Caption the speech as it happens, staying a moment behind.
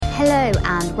Hello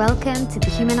and welcome to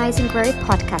the Humanizing Growth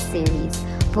podcast series,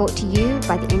 brought to you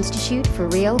by the Institute for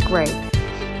Real Growth.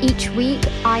 Each week,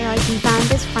 IIG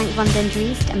founders Frank van den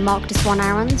Driest and Mark de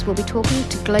Swaan-Arons will be talking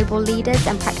to global leaders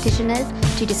and practitioners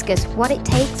to discuss what it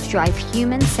takes to drive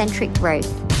human-centric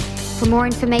growth. For more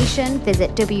information,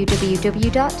 visit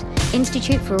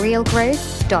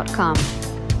www.instituteforrealgrowth.com.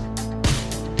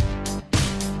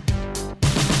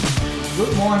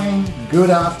 Good morning,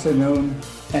 good afternoon,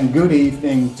 and good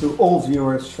evening to all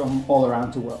viewers from all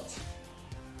around the world.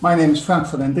 My name is Frank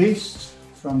van den Driest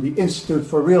from the Institute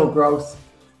for Real Growth,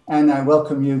 and I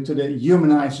welcome you to the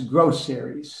Humanized Growth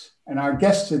series. And our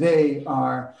guests today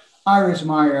are Iris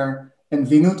Meyer and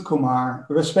Vinod Kumar,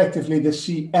 respectively the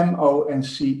CMO and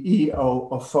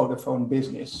CEO of Vodafone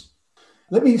Business.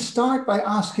 Let me start by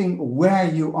asking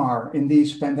where you are in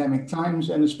these pandemic times,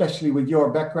 and especially with your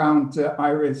background,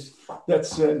 Iris,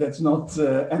 that's not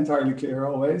entirely clear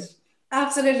always.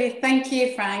 Absolutely. Thank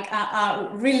you, Frank.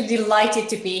 I'm really delighted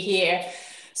to be here.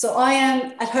 So I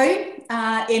am at home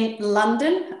in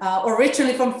London,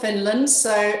 originally from Finland.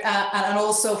 So, and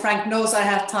also Frank knows I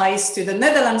have ties to the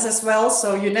Netherlands as well.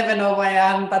 So you never know where I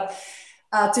am, but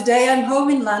today I'm home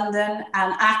in London,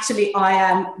 and actually I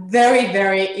am very,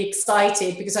 very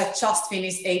excited because I just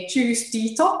finished a juice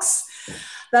detox.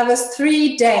 That was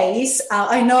 3 days.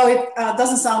 I know it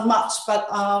doesn't sound much, but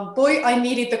boy, I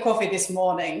needed the coffee this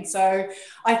morning. So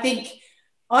I think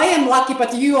I am lucky,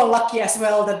 but you are lucky as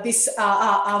well that this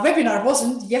webinar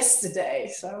wasn't yesterday.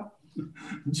 So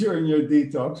during your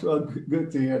detox, well,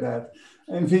 good to hear that.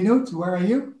 And Vinod, where are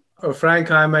you? Frank,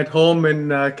 I'm at home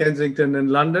in Kensington in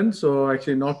London, so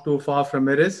actually not too far from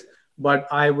Iris, but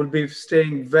I will be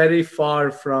staying very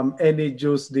far from any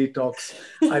juice detox.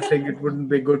 I think it wouldn't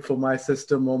be good for my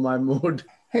system or my mood.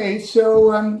 Hey,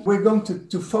 so we're going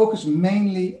to focus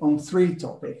mainly on three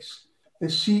topics. The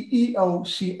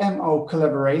CEO-CMO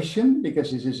collaboration, because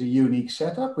this is a unique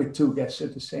setup with two guests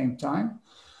at the same time.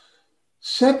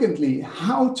 Secondly,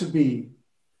 how to be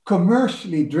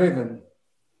commercially driven,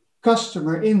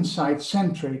 customer insight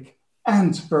centric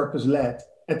and purpose led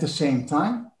at the same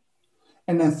time.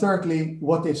 And then thirdly,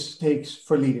 what this takes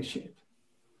for leadership.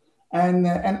 And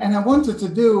I wanted to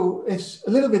do is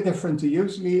a little bit different to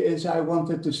usually is I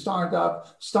wanted to start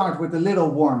with a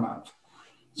little warm up.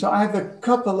 So I have a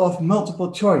couple of multiple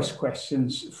choice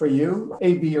questions for you,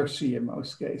 A, B, or C in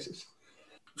most cases.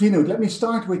 Vinod, let me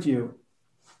start with you.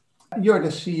 You're the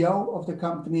CEO of the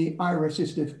company. Iris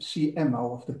is the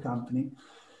CMO of the company.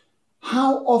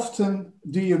 How often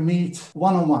do you meet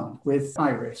one-on-one with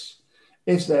Iris?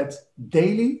 Is that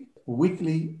daily,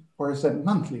 weekly, or is that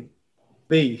monthly?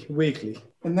 Weekly.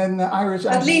 And then Iris...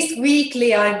 At least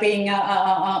weekly I'm being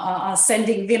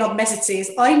sending Vinod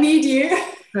messages. I need you.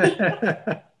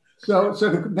 So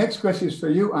the next question is for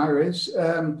you, Iris.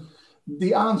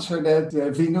 The answer that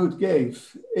Vinod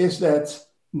gave, is that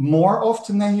more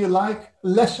often than you like,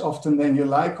 less often than you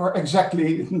like, or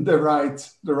exactly the right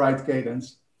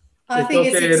cadence? I think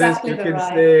it's exactly the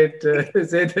right.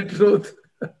 Say the truth.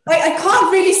 I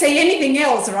can't really say anything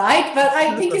else, right? But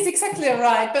I think it's exactly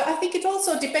right. But I think it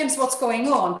also depends what's going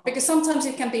on, because sometimes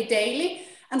it can be daily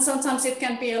and sometimes it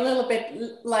can be a little bit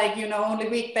like, only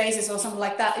week basis or something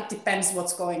like that. It depends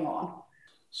what's going on.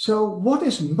 So what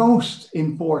is most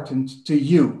important to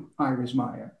you, Iris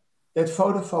Meyer? That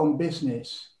Vodafone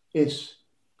Business is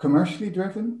commercially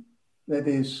driven, that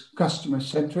is customer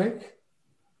centric,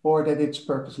 or that it's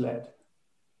purpose-led?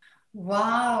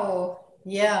 Wow.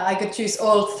 Yeah, I could choose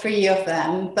all three of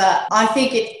them, but I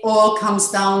think it all comes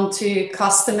down to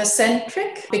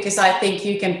customer-centric, because I think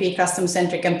you can be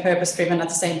customer-centric and purpose-driven at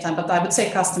the same time, but I would say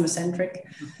customer-centric.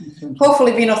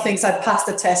 Hopefully Vinod thinks I passed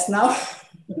the test now.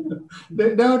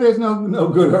 No, there's no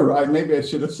good or right. Maybe I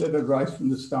should have said it right from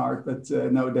the start, but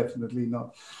no, definitely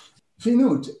not.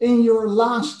 Vinod, in your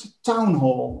last town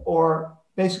hall, or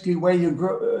basically where you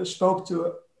spoke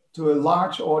to a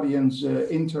large audience,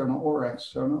 internal or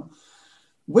external,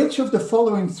 which of the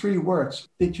following three words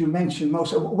did you mention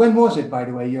most? When was it, by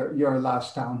the way, your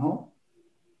last town hall?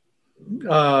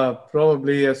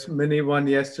 Probably a mini one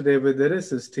yesterday with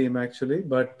Iris's team, actually,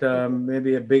 but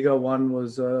maybe a bigger one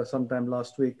was sometime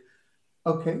last week.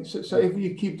 Okay, so if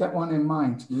you keep that one in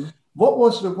mind, what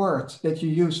was the word that you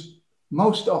used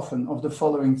most often of the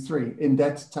following three in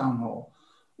that town hall?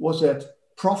 Was it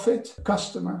profit,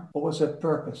 customer, or was it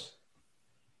purpose?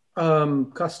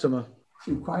 Customer.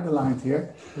 Seem quite aligned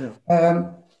here.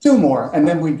 Yeah. Two more, and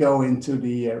then we go into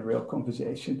the real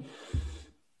conversation.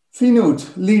 Vinod,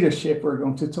 leadership we're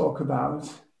going to talk about.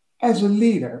 As a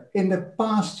leader in the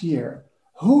past year,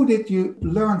 who did you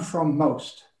learn from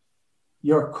most?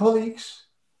 Your colleagues,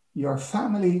 your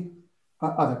family,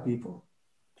 other people?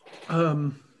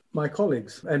 My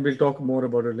colleagues, and we'll talk more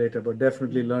about it later, but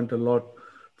definitely learned a lot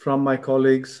from my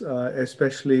colleagues,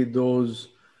 especially those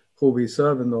who we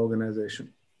serve in the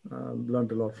organization.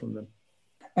 Learned a lot from them.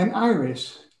 And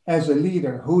Iris, as a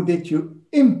leader, who did you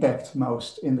impact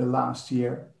most in the last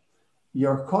year?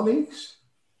 Your colleagues,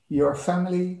 your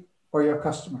family, or your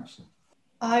customers?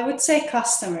 I would say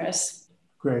customers.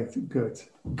 Great, good.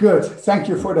 Thank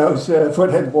you for those for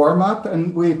that warm up,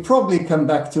 and we probably come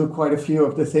back to quite a few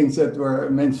of the things that were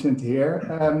mentioned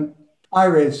here.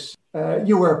 Iris,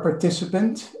 you were a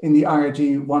participant in the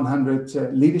IRG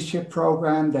 100 leadership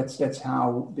program. That's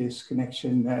how this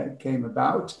connection came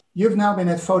about. You've now been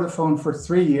at Vodafone for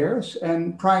 3 years,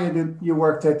 and prior to you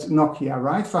worked at Nokia,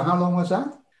 right? For how long was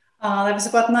that? That was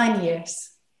about 9 years.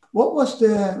 What was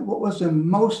the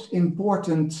most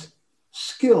important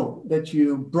skill that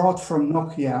you brought from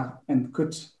Nokia and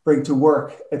could bring to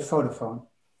work at Vodafone?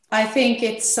 I think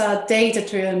it's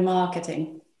data-driven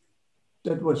marketing.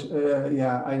 That was,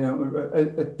 I know,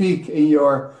 a peak in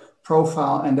your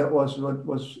profile, and that was what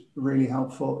was really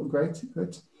helpful. Great,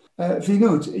 good.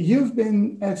 Vinod, you've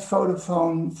been at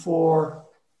Vodafone for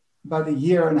about 1.5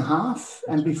 years,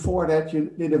 and before that you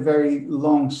did a very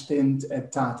long stint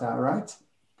at Tata, right?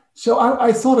 So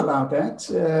I thought about that,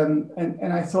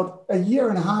 and I thought 1.5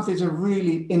 years is a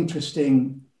really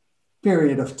interesting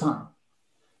period of time.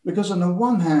 Because on the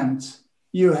one hand,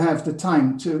 you have the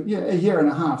time to, 1.5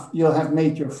 years, you'll have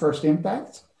made your first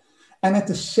impact. And at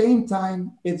the same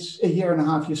time, it's 1.5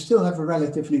 years, you still have a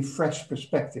relatively fresh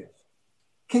perspective.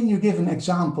 Can you give an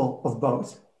example of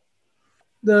both?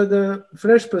 The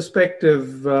fresh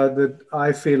perspective that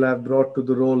I feel I've brought to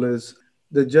the role is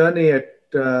the journey at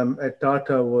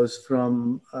Tata was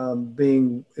from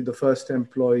being the first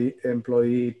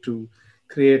employee to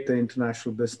create the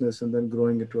international business and then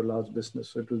growing it to a large business.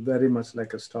 So it was very much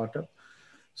like a startup.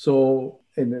 So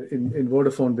in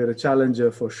Vodafone, we're a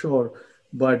challenger for sure,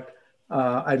 but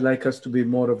I'd like us to be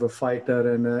more of a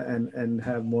fighter and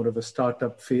have more of a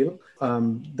startup feel.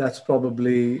 That's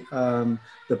probably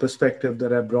the perspective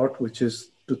that I brought, which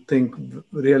is to think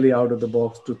really out of the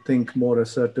box, to think more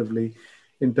assertively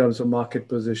in terms of market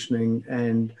positioning,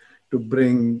 and to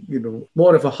bring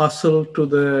more of a hustle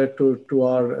to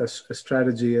our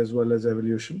strategy as well as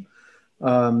evolution.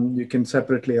 You can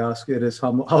separately ask Iris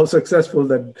how successful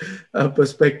that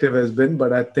perspective has been,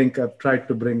 but I think I've tried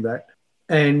to bring that.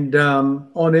 And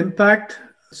on impact,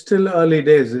 still early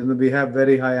days. We have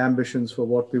very high ambitions for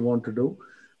what we want to do,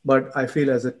 but I feel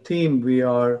as a team we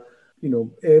are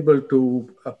able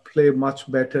to play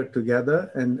much better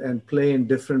together and play in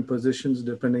different positions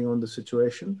depending on the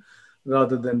situation,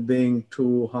 rather than being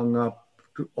too hung up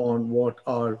on what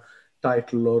our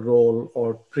title or role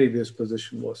or previous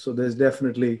position was. So there's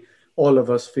definitely, all of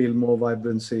us feel more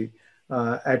vibrancy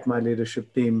at my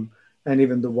leadership team and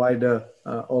even the wider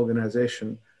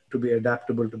organization to be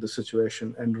adaptable to the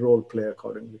situation and role play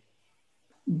accordingly.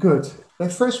 Good. I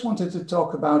first wanted to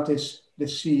talk about the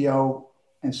CEO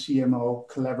and CMO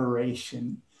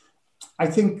collaboration. I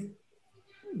think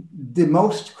the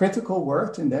most critical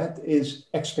word in that is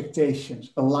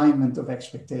expectations, alignment of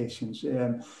expectations.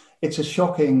 It's a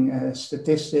shocking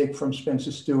statistic from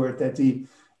Spencer Stuart that the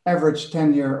average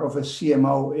tenure of a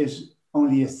CMO is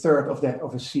only 1/3 of that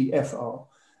of a CFO.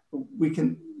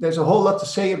 There's a whole lot to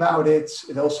say about it.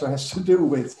 It also has to do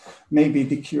with maybe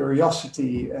the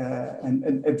curiosity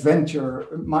and adventure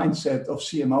mindset of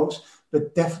CMOs,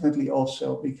 but definitely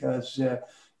also because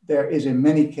there is in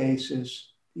many cases,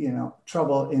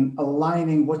 trouble in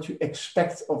aligning what you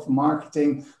expect of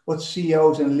marketing, what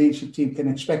CEOs and leadership team can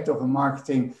expect of a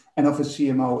marketing and of a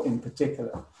CMO in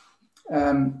particular.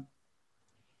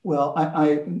 Well,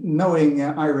 I knowing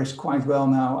Iris quite well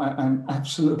now, I'm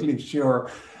absolutely sure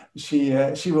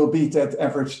she will beat that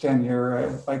average tenure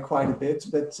by quite a bit.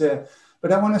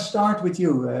 But I want to start with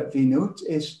you, Vinod,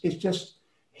 is just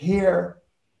hear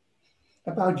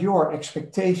about your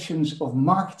expectations of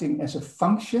marketing as a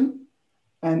function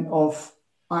and of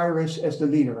Iris as the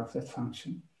leader of that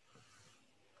function.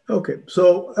 Okay,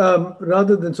 so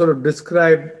rather than sort of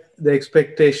describe the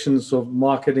expectations of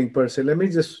marketing per se, let me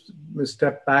just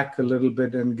step back a little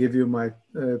bit and give you my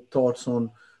thoughts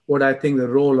on what I think the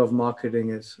role of marketing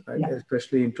is, right? Yeah.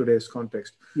 Especially in today's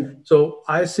context. Yeah. So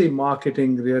I see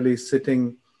marketing really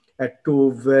sitting at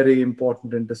two very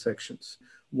important intersections.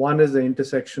 One is the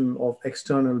intersection of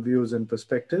external views and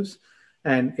perspectives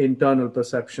and internal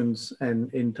perceptions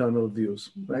and internal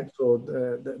views, right? So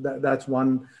that's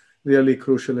one really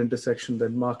crucial intersection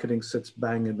that marketing sits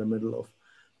bang in the middle of.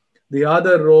 The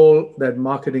other role that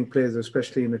marketing plays,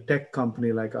 especially in a tech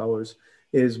company like ours,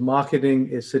 is marketing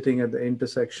is sitting at the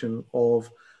intersection of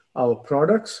our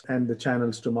products and the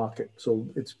channels to market. So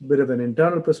it's a bit of an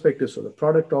internal perspective. So the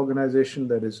product organization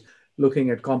that is looking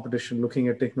at competition, looking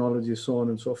at technology, so on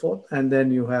and so forth. And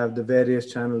then you have the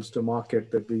various channels to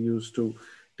market that we use to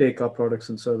take our products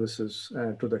and services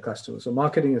to the customer. So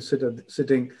marketing is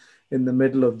sitting in the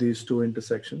middle of these two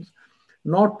intersections,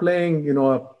 not playing,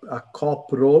 a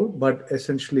cop role, but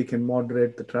essentially can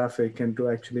moderate the traffic and to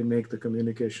actually make the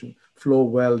communication flow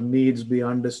well, needs be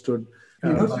understood.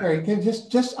 Sorry, can I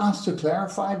just ask to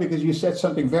clarify, because you said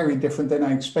something very different than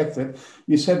I expected.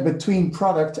 You said between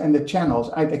product and the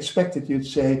channels. I'd expected you'd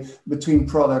say between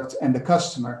product and the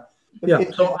customer.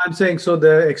 So I'm saying, so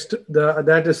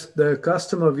that is the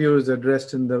customer view is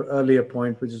addressed in the earlier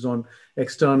point, which is on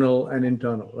external and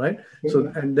internal, right?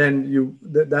 So, and then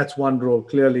that's one role,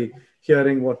 clearly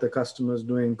hearing what the customer is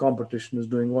doing, competition is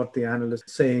doing, what the analyst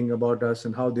is saying about us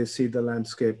and how they see the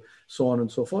landscape, so on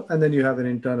and so forth. And then you have an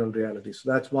internal reality.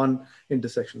 So that's one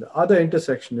intersection. The other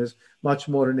intersection is much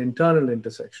more an internal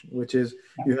intersection, which is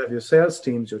you have your sales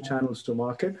teams, your channels to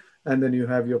market, and then you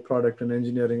have your product and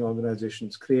engineering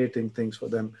organizations creating things for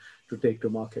them to take to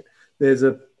market. There's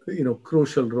a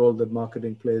crucial role that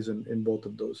marketing plays in both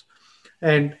of those.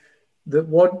 And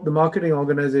what the marketing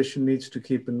organization needs to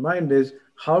keep in mind is,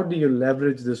 how do you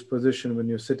leverage this position when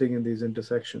you're sitting in these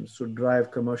intersections to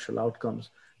drive commercial outcomes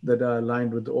that are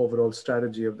aligned with the overall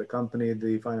strategy of the company,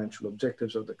 the financial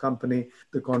objectives of the company,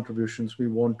 the contributions we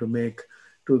want to make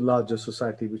to larger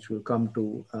society, which we'll come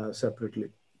to separately.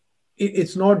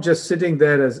 It's not just sitting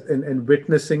there and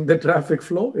witnessing the traffic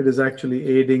flow. It is actually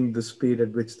aiding the speed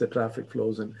at which the traffic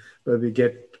flows and where we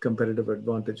get competitive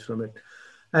advantage from it.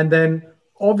 And then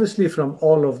obviously from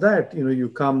all of that, you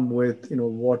come with,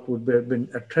 what would have been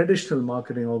a traditional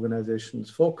marketing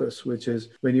organization's focus, which is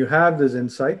when you have this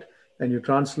insight and you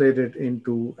translate it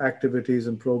into activities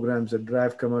and programs that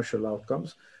drive commercial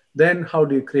outcomes, then how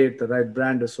do you create the right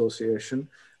brand association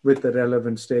with the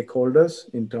relevant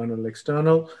stakeholders, internal,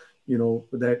 external,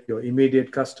 that your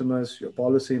immediate customers, your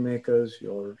policymakers,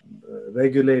 your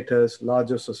regulators,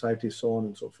 larger society, so on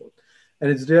and so forth. And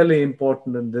it's really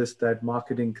important in this that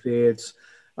marketing creates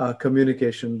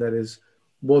communication that is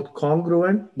both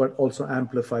congruent, but also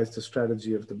amplifies the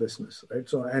strategy of the business, right?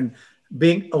 So, and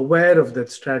being aware of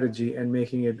that strategy and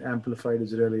making it amplified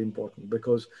is really important,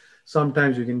 because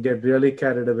sometimes you can get really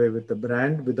carried away with the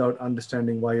brand without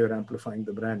understanding why you're amplifying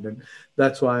the brand. And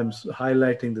that's why I'm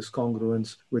highlighting this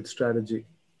congruence with strategy.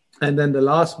 And then the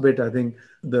last bit, I think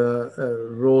the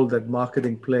role that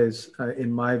marketing plays,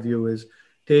 in my view, is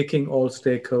taking all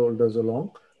stakeholders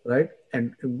along, right?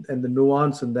 And the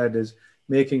nuance in that is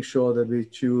making sure that we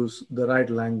choose the right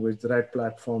language, the right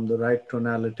platform, the right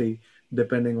tonality,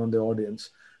 depending on the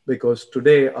audience. Because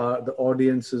today, the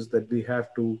audiences that we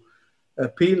have to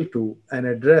appeal to and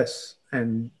address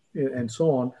and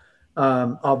so on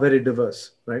are very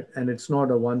diverse, right? And it's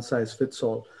not a one size fits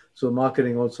all. So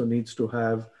marketing also needs to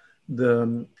have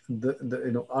the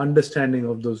understanding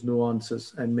of those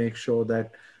nuances and make sure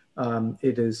that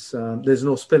there's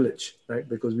no spillage, right?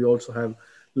 Because we also have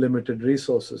limited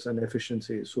resources and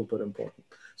efficiency is super important.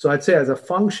 So I'd say as a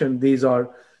function, these are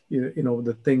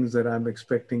the things that I'm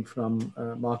expecting from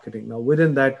marketing. Now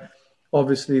within that,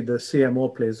 obviously the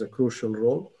CMO plays a crucial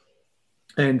role.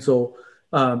 And so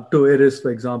to Iris,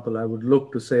 for example, I would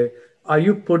look to say, are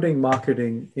you putting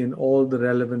marketing in all the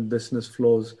relevant business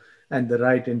flows and the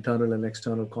right internal and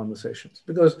external conversations?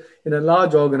 Because in a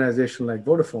large organization like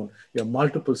Vodafone, you have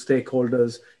multiple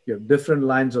stakeholders, you have different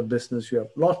lines of business, you have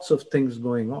lots of things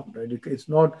going on, right? It's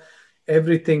not,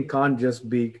 everything can't just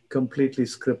be completely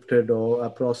scripted or a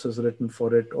process written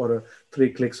for it or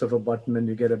 3 clicks of a button and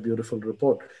you get a beautiful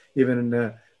report. Even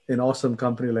in an awesome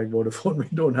company like Vodafone, we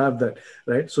don't have that,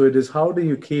 right? So it is, how do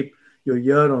you keep your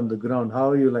ear on the ground?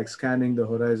 How are you like scanning the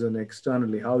horizon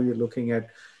externally? How are you looking at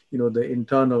the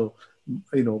internal,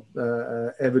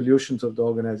 evolutions of the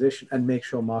organization and make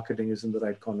sure marketing is in the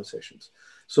right conversations.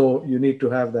 So you need to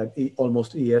have that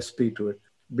almost ESP to it.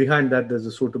 Behind that, there's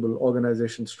a suitable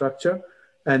organization structure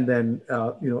and then,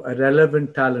 a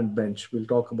relevant talent bench. We'll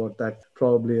talk about that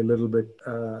probably a little bit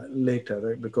later,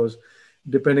 right? Because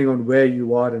depending on where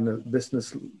you are in a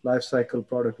business lifecycle,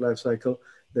 product lifecycle,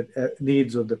 the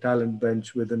needs of the talent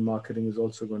bench within marketing is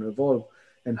also going to evolve.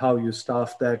 And how you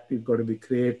staff that, you've got to be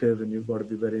creative and you've got to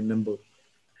be very nimble.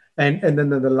 And then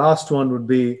the last one would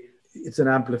be, it's an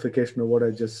amplification of what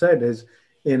I just said, is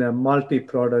in a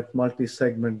multi-product,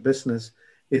 multi-segment business,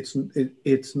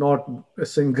 it's not a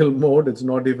single mode, it's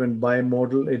not even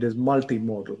bimodal, it is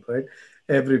multimodal, right?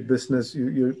 Every business,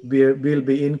 we'll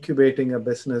be incubating a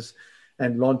business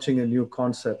and launching a new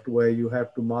concept where you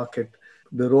have to market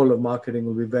the role of marketing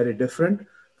will be very different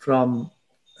from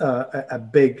a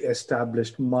big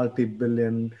established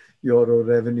multi-billion euro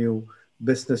revenue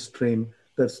business stream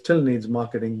that still needs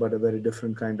marketing, but a very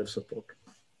different kind of support.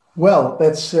 Well,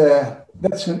 that's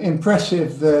an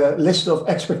impressive list of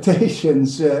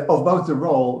expectations of both the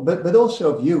role, but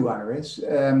also of you, Iris.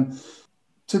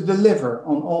 To deliver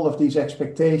on all of these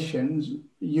expectations,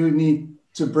 you need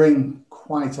to bring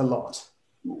quite a lot.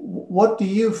 What do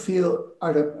you feel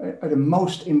are the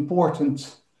most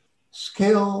important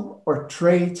skill or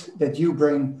trait that you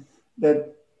bring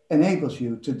that enables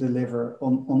you to deliver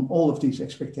on all of these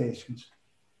expectations?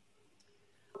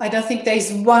 I don't think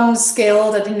there's one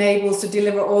skill that enables to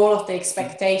deliver all of the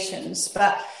expectations,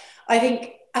 but I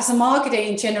think as a marketer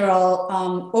in general,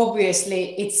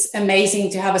 obviously it's amazing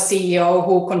to have a CEO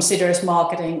who considers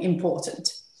marketing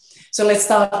important. So let's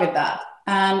start with that.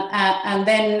 And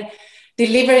then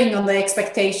delivering on the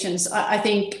expectations, I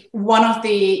think one of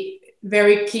the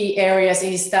very key areas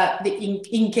is that the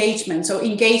engagement. So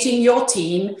engaging your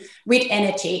team with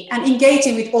energy and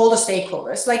engaging with all the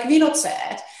stakeholders, like Vinod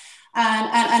said.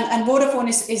 And Vodafone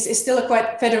is still a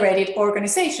quite federated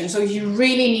organization. So you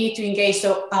really need to engage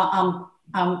the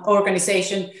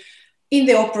organization in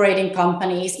the operating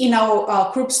companies, in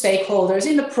our group stakeholders,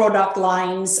 in the product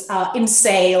lines, in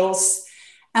sales,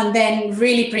 and then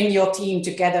really bring your team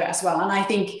together as well. And I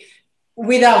think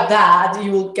without that,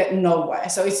 you will get nowhere.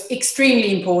 So it's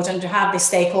extremely important to have the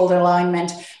stakeholder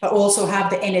alignment, but also have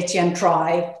the energy and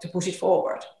drive to push it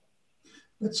forward.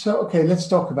 Let's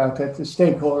talk about that, the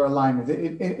stakeholder alignment.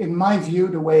 In my view,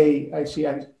 the way I see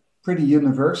it pretty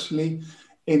universally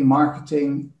in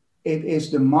marketing, it is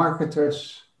the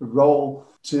marketer's role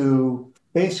to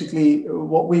basically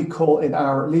what we call in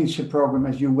our leadership program,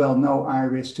 as you well know,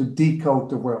 Iris, to decode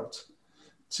the world,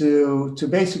 to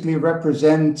basically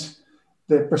represent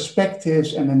the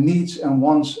perspectives and the needs and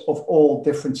wants of all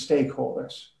different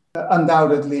stakeholders.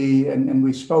 Undoubtedly, and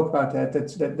we spoke about that,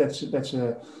 that's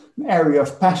an area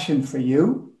of passion for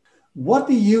you. What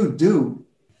do you do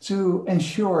to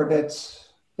ensure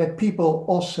that people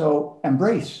also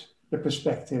embrace the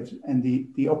perspectives and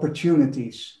the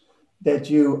opportunities that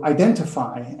you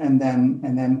identify and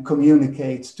then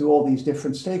communicate to all these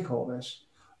different stakeholders?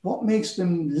 What makes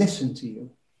them listen to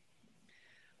you?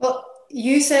 Well,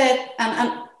 you said,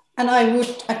 and I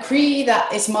would agree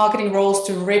that it's marketing roles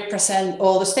to represent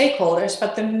all the stakeholders,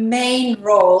 but the main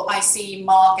role I see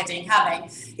marketing having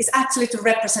is actually to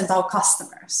represent our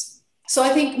customers. So I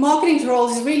think marketing's role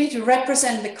is really to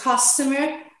represent the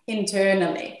customer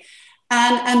internally.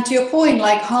 And to your point,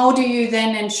 like how do you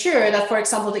then ensure that, for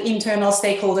example, the internal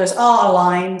stakeholders are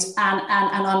aligned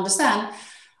and understand?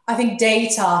 I think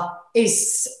data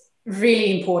is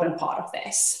really important part of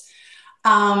this.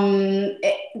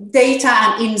 Data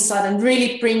and insight and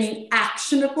really bringing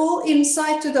actionable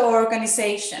insight to the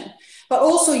organization, but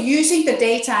also using the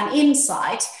data and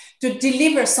insight to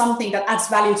deliver something that adds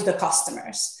value to the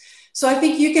customers. So I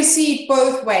think you can see it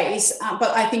both ways,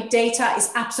 but I think data is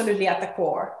absolutely at the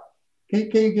core. Can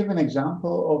you give an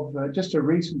example of just a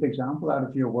recent example out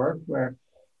of your work where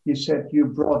you said you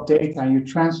brought data and you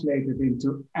translated it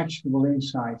into actionable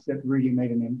insights that really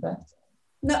made an impact?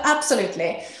 No,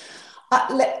 absolutely.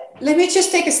 Let me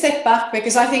just take a step back,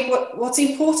 because I think what's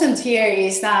important here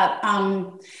is that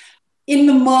in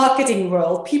the marketing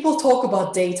world, people talk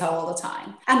about data all the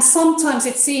time. And sometimes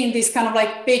it's seen this kind of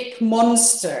like big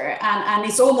monster, and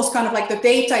it's almost kind of like the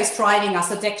data is driving us,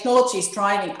 the technology is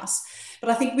driving us. But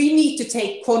I think we need to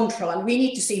take control and we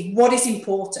need to see what is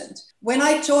important. When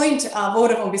I joined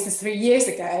Vodafone Business 3 years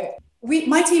ago,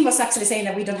 my team was actually saying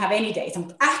that we don't have any data.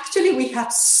 Actually, we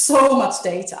had so much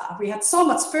data. We had so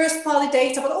much first-party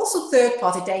data, but also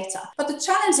third-party data. But the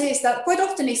challenge is that quite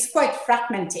often it's quite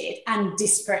fragmented and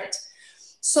disparate.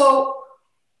 So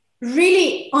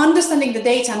really understanding the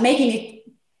data and making it,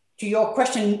 to your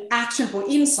question, actionable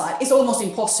insight is almost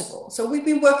impossible. So we've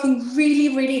been working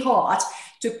really, really hard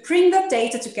to bring that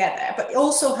data together, but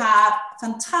also have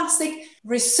fantastic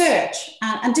research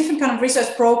and different kind of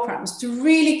research programs to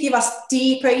really give us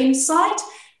deeper insight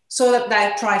so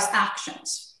that drives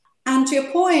actions. And to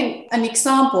your point, an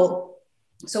example,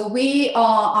 so we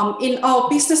are in our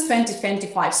Business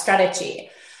 2025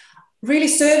 strategy, really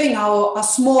serving our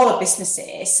smaller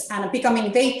businesses and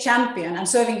becoming their champion and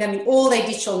serving them in all their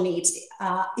digital needs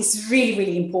is really,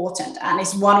 really important and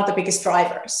is one of the biggest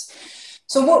drivers.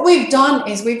 So what we've done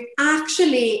is we've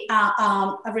actually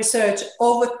researched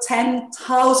over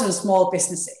 10,000 small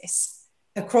businesses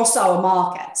across our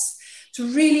markets to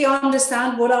really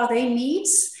understand what are their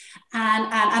needs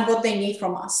and what they need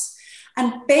from us.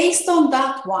 And based on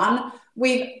that one,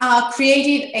 we've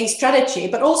created a strategy,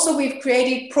 but also we've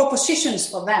created propositions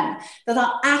for them that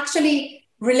are actually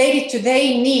related to their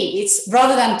needs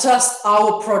rather than just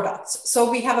our products. So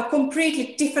we have a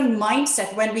completely different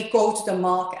mindset when we go to the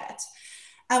market.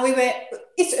 And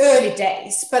it's early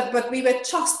days, but we were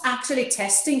just actually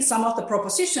testing some of the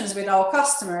propositions with our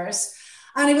customers.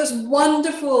 And it was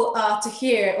wonderful to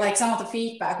hear like some of the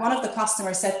feedback. One of the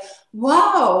customers said,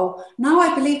 wow, now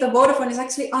I believe that Vodafone is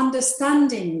actually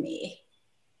understanding me.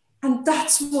 And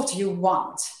that's what you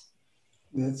want.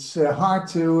 It's hard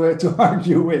to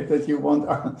argue with, that you want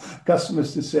our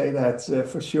customers to say that,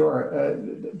 for sure.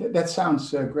 That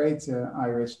sounds great,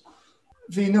 Iris.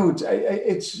 Vinod,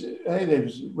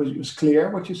 it was clear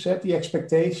what you said, the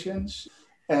expectations.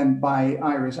 And by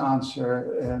Iris'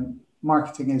 answer,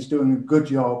 marketing is doing a good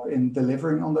job in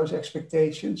delivering on those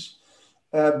expectations.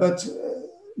 But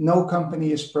no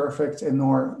company is perfect, and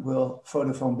nor will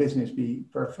Vodafone Business be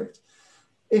perfect.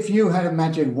 If you had a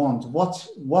magic wand,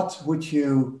 what would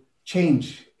you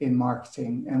change in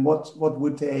marketing, and what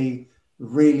would they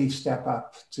really step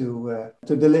up to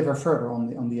deliver further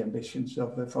on the ambitions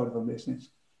of the Vodafone Business?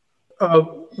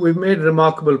 We've made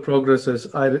remarkable progress,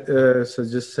 as I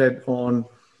just said, on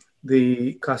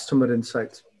the customer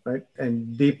insights, right,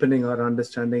 and deepening our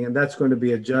understanding. And that's going to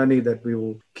be a journey that we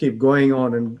will keep going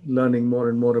on and learning more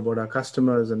and more about our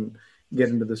customers and get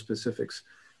into the specifics.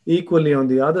 Equally, on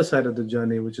the other side of the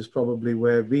journey, which is probably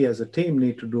where we as a team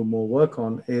need to do more work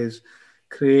on, is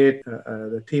create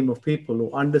a team of people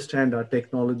who understand our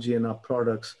technology and our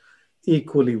products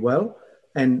equally well.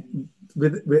 And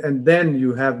then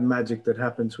you have magic that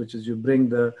happens, which is you bring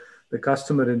the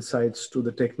customer insights to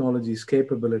the technology's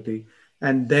capability,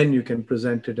 and then you can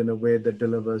present it in a way that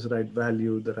delivers the right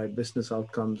value, the right business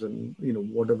outcomes, and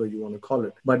whatever you want to call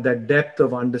it. But that depth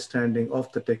of understanding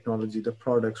of the technology, the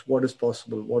products, what is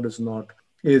possible, what is not,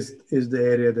 is the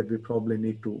area that we probably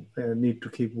need to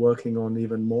keep working on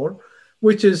even more,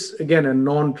 which is again a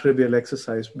non-trivial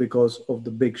exercise because of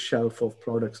the big shelf of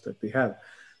products that we have.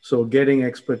 So getting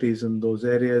expertise in those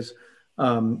areas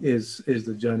is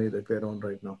the journey that we're on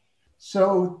right now.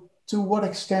 So to what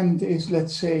extent is,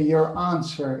 let's say, your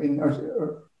answer in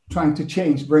trying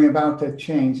to bring about that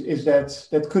change, is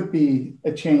that could be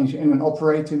a change in an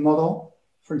operating model,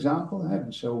 for example?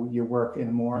 So you work in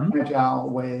a more agile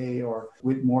way or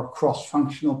with more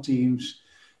cross-functional teams.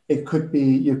 It could be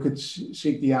you could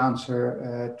seek the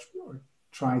answer,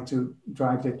 try to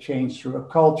drive that change through a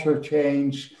culture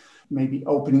change, maybe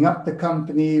opening up the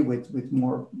company with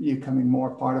more, becoming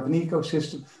more part of an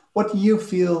ecosystem. What do you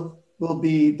feel will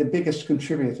be the biggest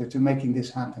contributor to making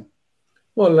this happen?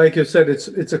 Well, like you said,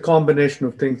 it's a combination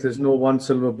of things. There's no one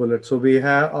silver bullet. So we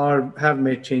have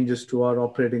made changes to our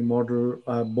operating model,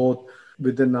 both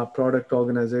within our product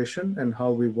organization and how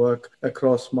we work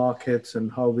across markets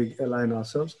and how we align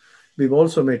ourselves. We've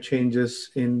also made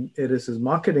changes in Iris's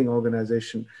marketing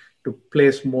organization to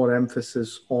place more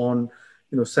emphasis on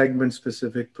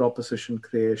segment-specific proposition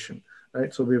creation,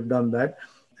 right? So we've done that.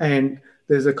 And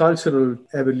there's a cultural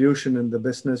evolution in the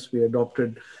business. We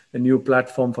adopted a new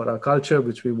platform for our culture,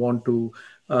 which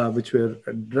we're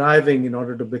driving in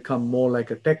order to become more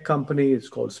like a tech company. It's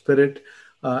called Spirit.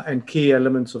 And key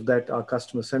elements of that are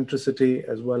customer centricity,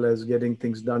 as well as getting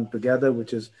things done together,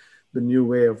 which is the new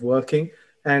way of working,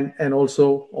 and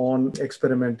also on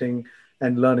experimenting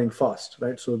and learning fast,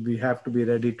 right? So we have to be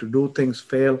ready to do things,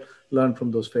 fail, learn from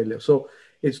those failures. So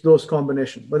it's those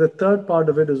combinations. But the third part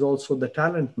of it is also the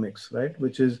talent mix, right?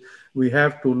 Which is we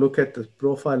have to look at the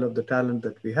profile of the talent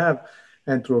that we have,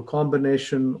 and through a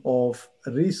combination of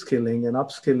reskilling and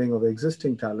upskilling of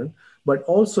existing talent, but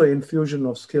also infusion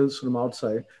of skills from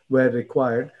outside where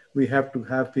required, we have to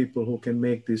have people who can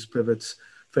make these pivots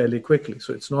fairly quickly.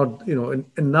 So it's not, in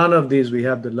none of these we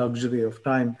have the luxury of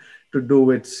time to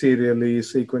do it serially,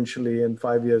 sequentially, and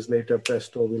 5 years later,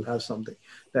 presto, we'll have something.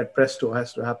 That presto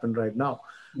has to happen right now,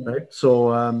 right?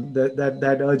 So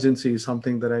that urgency is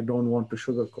something that I don't want to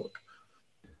sugarcoat.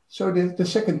 So the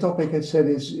second topic I said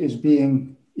is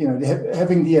being,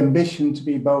 having the ambition to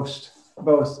be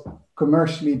both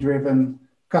commercially driven,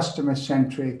 customer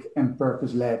centric, and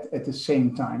purpose led at the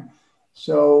same time.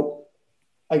 So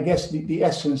I guess the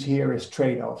essence here is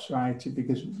trade-offs, right?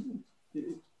 Because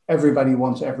everybody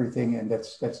wants everything, and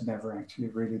that's never actually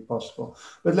really possible.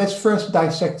 But let's first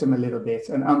dissect them a little bit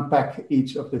and unpack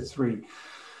each of the three.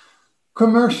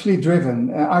 Commercially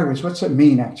driven, Iris, what's that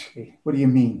mean actually? What do you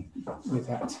mean with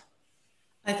that?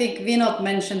 I think Vinod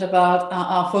mentioned about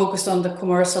our focus on the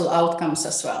commercial outcomes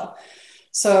as well.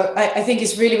 So I think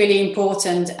it's really, really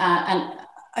important. And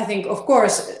I think, of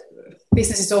course,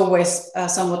 business is always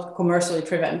somewhat commercially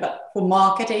driven, but for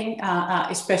marketing,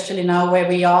 especially now where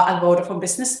we are at Vodafone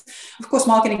Business, of course,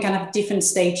 marketing can have different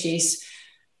stages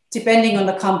depending on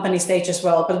the company stage as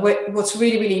well. But what's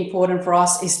really, really important for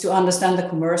us is to understand the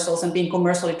commercials and being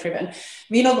commercially driven.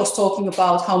 Vinod was talking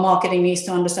about how marketing needs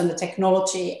to understand the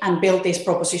technology and build these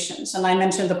propositions. And I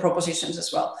mentioned the propositions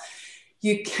as well.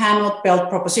 You cannot build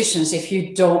propositions if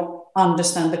you don't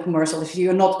understand the commercial, if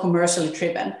you're not commercially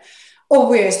driven.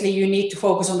 Obviously, you need to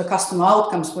focus on the customer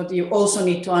outcomes, but you also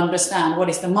need to understand what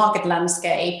is the market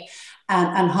landscape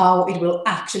and how it will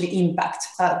actually impact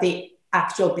the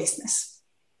actual business.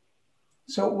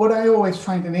 So what I always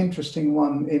find an interesting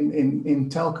one in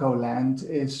telco land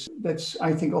is, that's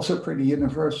I think also pretty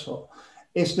universal,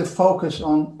 is the focus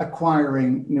on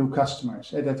acquiring new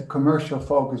customers. That the commercial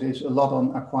focus is a lot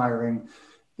on acquiring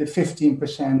the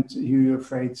 15% you're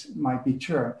afraid might be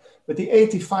churn. But the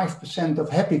 85% of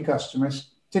happy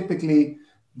customers typically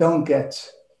don't get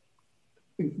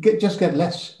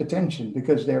less attention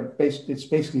because it's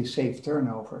basically safe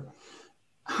turnover.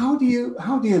 How do you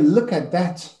look at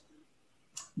that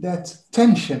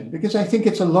tension? Because I think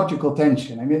it's a logical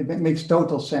tension. I mean, it makes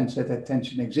total sense that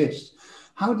tension exists.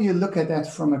 How do you look at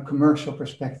that from a commercial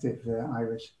perspective,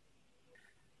 Iris?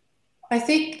 I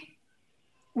think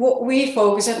what we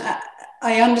focus on,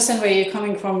 I understand where you're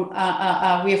coming from.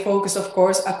 We are focused, of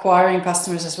course, acquiring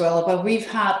customers as well, but we've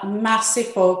had massive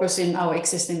focus in our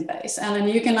existing base. And then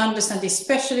you can understand,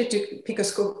 especially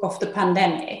because of the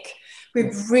pandemic,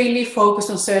 we've really focused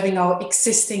on serving our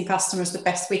existing customers the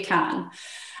best we can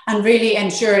and really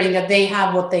ensuring that they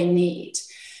have what they need.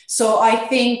 So I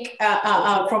think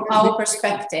from our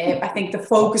perspective, I think the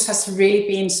focus has really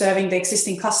been serving the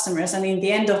existing customers. And in the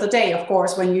end of the day, of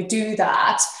course, when you do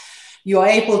that, you are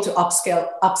able to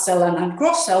upsell and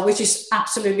cross-sell, which is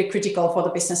absolutely critical for the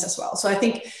business as well. So I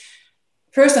think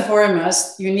first and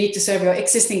foremost, you need to serve your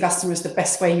existing customers the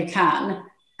best way you can.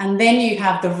 And then you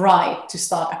have the right to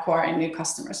start acquiring new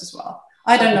customers as well.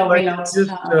 I don't know,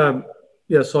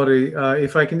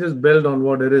 if I can just build on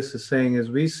what Iris is saying, is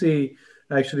we see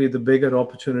actually the bigger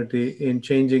opportunity in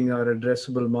changing our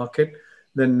addressable market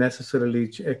than necessarily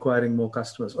acquiring more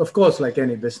customers. Of course, like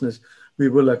any business, we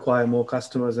will acquire more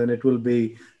customers and it will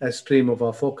be a stream of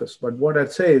our focus. But what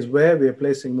I'd say is where we are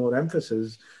placing more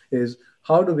emphasis is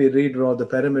how do we redraw the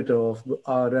perimeter of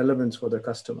our relevance for the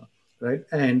customer, right?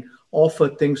 And offer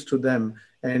things to them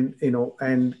and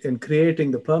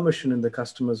creating the permission in the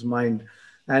customer's mind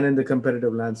and in the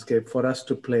competitive landscape for us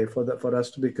to play, for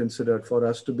us to be considered, for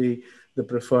us to be the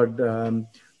preferred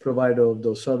provider of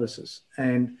those services.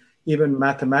 And even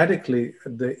mathematically,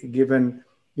 given,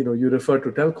 you refer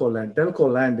to telco land.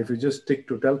 Telco land, if you just stick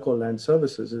to telco land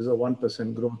services, is a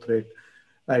 1% growth rate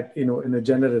in a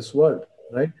generous world,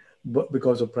 right? But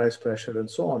because of price pressure and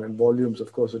so on. And volumes,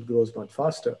 of course, it grows much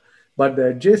faster. But the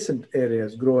adjacent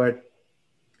areas grow at,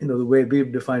 the way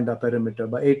we've defined our perimeter,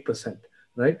 by 8%,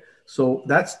 right? So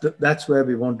that's where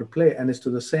we want to play. And it's to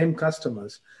the same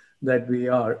customers that we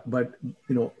are, but,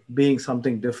 being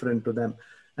something different to them.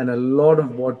 And a lot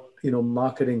of what,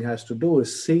 marketing has to do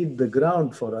is seed the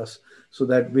ground for us so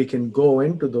that we can go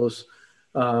into those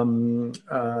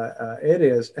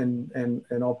areas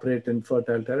and operate in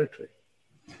fertile territory.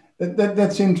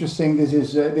 That's interesting. This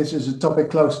is a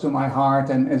topic close to my heart.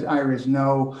 And as Iris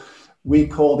know, we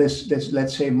call this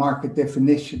let's say market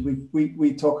definition.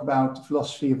 We talk about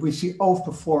philosophy. If we see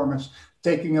overperformers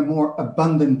taking a more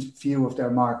abundant view of their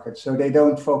market, so they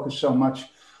don't focus so much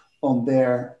on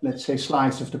their, let's say,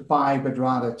 slice of the pie, but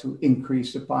rather to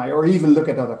increase the pie or even look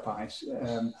at other pies.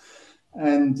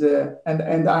 And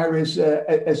Iris,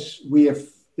 as we have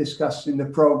discussed in the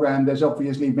program, there's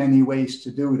obviously many ways to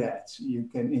do that. You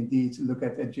can indeed look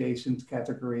at adjacent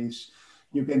categories.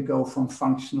 You can go from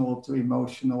functional to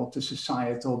emotional to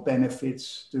societal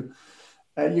benefits.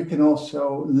 You can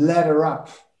also ladder up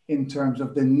in terms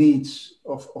of the needs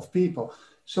of people.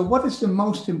 So what is the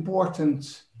most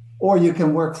important, or you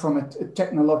can work from a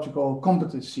technological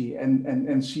competency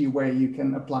and see where you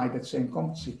can apply that same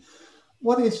competency.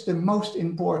 What is the most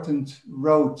important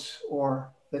road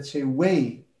or, let's say,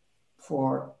 way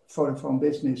for Vodafone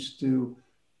Business to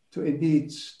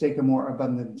indeed take a more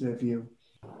abundant view?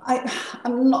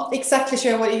 I'm not exactly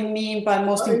sure what you mean by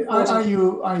most important. Are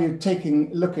you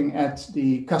looking at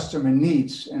the customer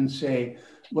needs and say,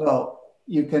 well,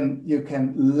 you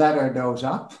can ladder those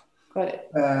up? Got it.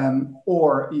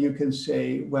 Or you can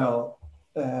say, well,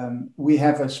 we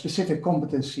have a specific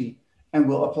competency and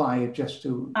we'll apply it just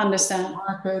to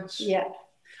markets. Yeah,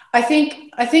 I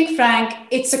think Frank,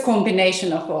 it's a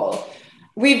combination of all.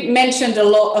 we've mentioned a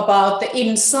lot about the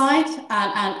insight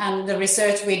and the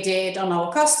research we did on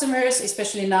our customers,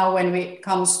 especially now when it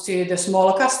comes to the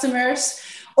smaller customers.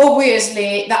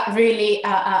 Obviously, that really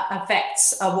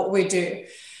affects what we do.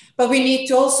 But we need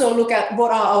to also look at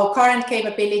what are our current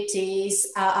capabilities,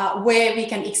 where we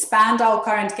can expand our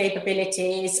current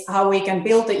capabilities, how we can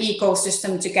build the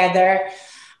ecosystem together.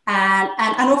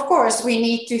 And of course, we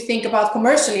need to think about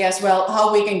commercially as well,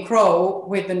 how we can grow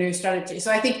with the new strategy.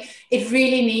 So I think it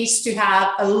really needs to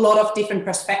have a lot of different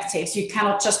perspectives. You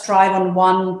cannot just drive on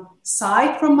one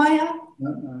side from Maya.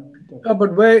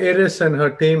 But where Iris and her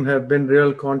team have been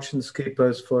real conscience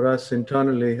keepers for us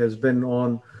internally has been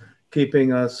on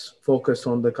keeping us focused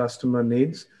on the customer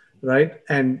needs, right?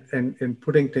 And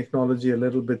putting technology a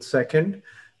little bit second.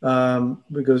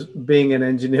 Because being an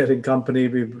engineering company,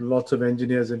 we've lots of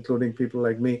engineers, including people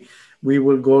like me, we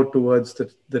will go towards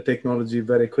the technology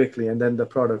very quickly and then the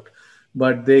product.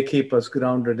 But they keep us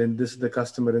grounded in this is the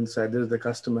customer insight, this is the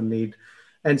customer need.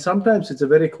 And sometimes it's a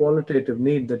very qualitative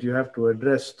need that you have to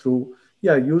address through,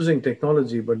 using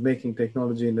technology, but making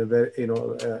technology in a very,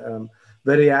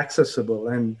 very accessible.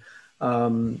 And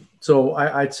so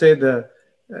I'd say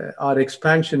our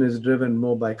expansion is driven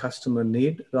more by customer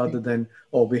need rather than,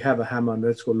 we have a hammer and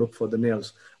let's go look for the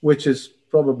nails, which is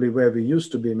probably where we used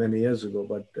to be many years ago,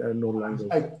 but no longer.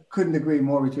 I couldn't agree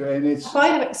more with you. And it's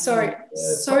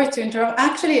sorry to interrupt.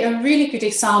 Actually, a really good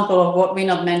example of what we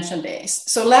not mentioned is,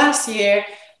 so last year,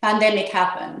 pandemic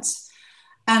happened.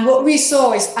 And what we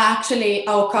saw is actually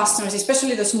our customers,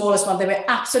 especially the smallest ones, they were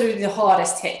absolutely the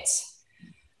hardest hit.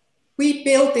 We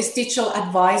built this digital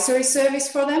advisory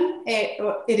service for them.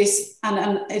 It is,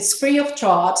 and it's free of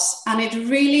charge, and it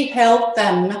really helped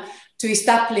them to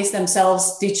establish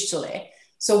themselves digitally.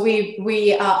 So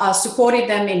we supported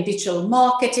them in digital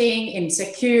marketing, in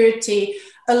security,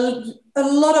 a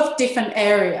lot of different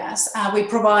areas. We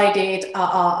provided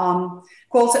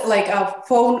calls like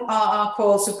phone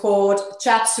call support,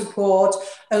 chat support,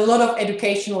 a lot of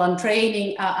educational and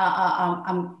training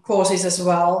courses as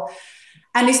well.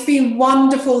 And it's been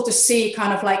wonderful to see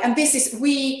and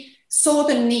we saw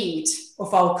the need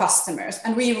of our customers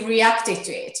and we reacted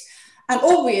to it. And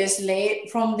obviously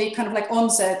from the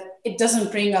onset, it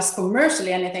doesn't bring us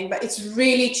commercially anything, but it's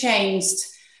really changed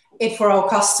it for our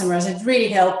customers. It really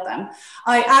helped them.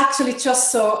 I actually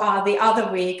just saw the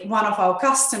other week, one of our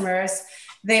customers,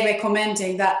 they were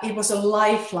commenting that it was a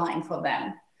lifeline for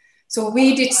them. So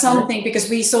we did something because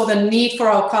we saw the need for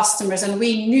our customers, and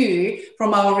we knew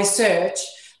from our research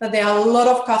that there are a lot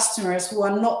of customers who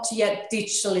are not yet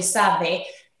digitally savvy,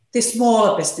 the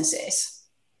smaller businesses.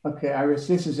 Okay, Iris,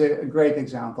 this is a great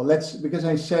example. Because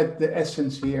I said the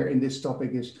essence here in this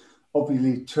topic is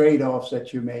obviously trade-offs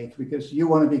that you make, because you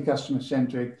want to be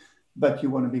customer-centric, but you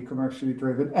want to be commercially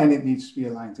driven, and it needs to be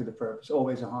aligned to the purpose.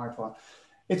 Always a hard one.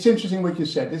 It's interesting what you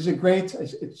said. This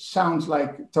is it sounds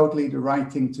like totally the right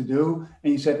thing to do.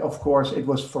 And you said, of course, it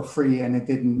was for free and it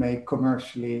didn't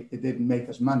make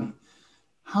us money.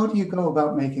 How do you go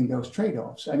about making those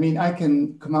trade-offs? I mean, I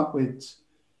can come up with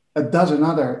a dozen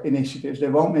other initiatives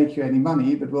that won't make you any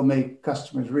money, but will make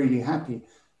customers really happy.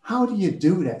 How do you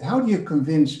do that? How do you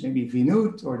convince maybe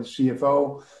Vinod or the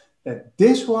CFO that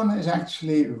this one is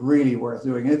actually really worth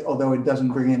doing it, although it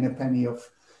doesn't bring in a penny of,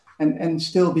 and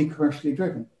still be commercially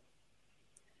driven?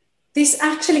 This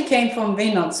actually came from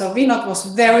Vinod. So Vinod was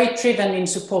very driven in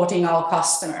supporting our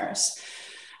customers.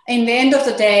 In the end of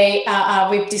the day,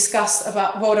 we've discussed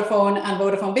about Vodafone and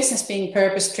Vodafone Business being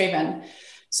purpose-driven.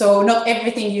 So not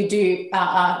everything you do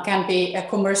can be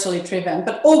commercially driven.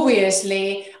 But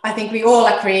obviously, I think we all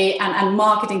agree, and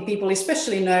marketing people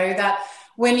especially know that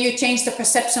when you change the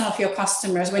perception of your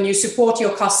customers, when you support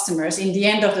your customers, in the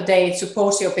end of the day, it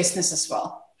supports your business as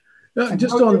well.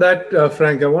 Just on that,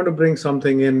 Frank, I want to bring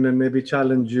something in and maybe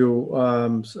challenge you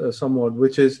somewhat,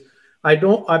 which is,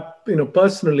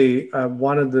 personally,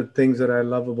 one of the things that I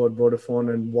love about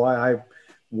Vodafone and why I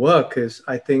work is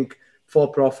I think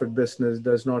for-profit business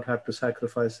does not have to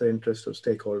sacrifice the interest of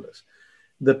stakeholders.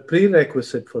 The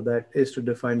prerequisite for that is to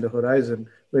define the horizon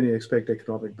when you expect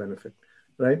economic benefit,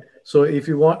 right? So if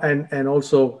you want, and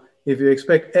also if you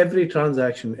expect every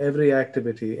transaction, every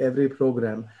activity, every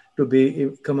program to be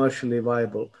commercially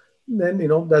viable, then,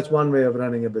 that's one way of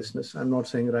running a business. I'm not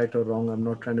saying right or wrong. I'm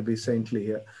not trying to be saintly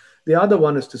here. The other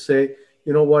one is to say,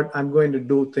 you know what, I'm going to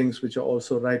do things which are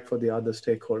also right for the other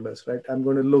stakeholders, right? I'm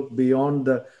going to look beyond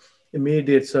the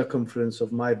immediate circumference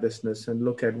of my business and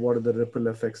look at what are the ripple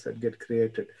effects that get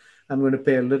created. I'm going to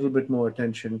pay a little bit more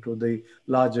attention to the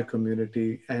larger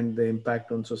community and the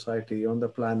impact on society, on the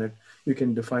planet. You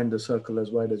can define the circle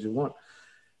as wide as you want.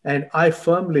 And I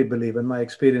firmly believe, and my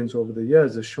experience over the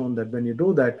years has shown that when you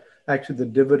do that, actually the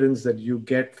dividends that you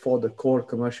get for the core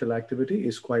commercial activity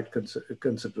is quite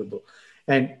considerable.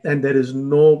 And there is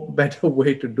no better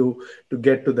way to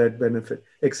get to that benefit,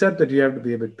 except that you have to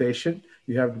be a bit patient.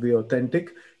 You have to be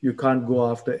authentic. You can't go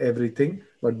after everything,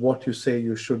 but what you say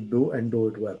you should do and do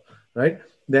it well, right?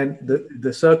 Then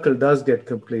the circle does get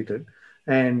completed,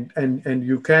 and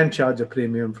you can charge a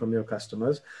premium from your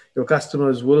customers. Your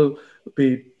customers will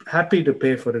be happy to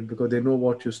pay for it because they know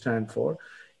what you stand for.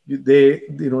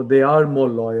 They are more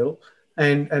loyal,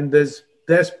 and there's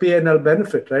P&L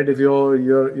benefit, right? If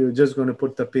you're just going to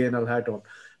put the P&L hat on,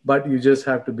 but you just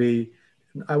have to be,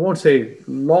 I won't say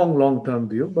long term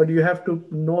view, but you have to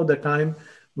know the time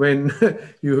when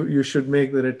you should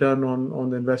make the return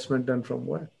on the investment and from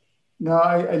where. No,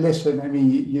 I listen. I mean,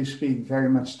 you speak very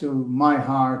much to my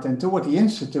heart and to what the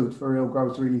Institute for Real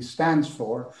Growth really stands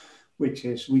for, which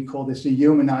is, we call this the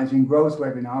Humanizing Growth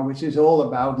webinar, which is all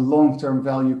about long-term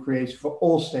value creation for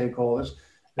all stakeholders,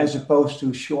 as opposed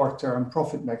to short-term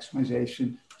profit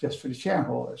maximization just for the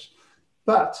shareholders.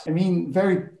 But I mean,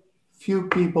 very few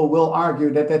people will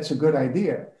argue that that's a good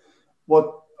idea.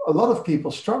 What a lot of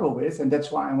people struggle with, and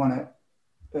that's why I want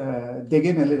to dig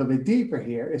in a little bit deeper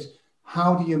here, is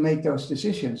how do you make those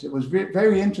decisions? It was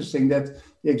very interesting that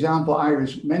the example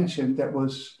Iris mentioned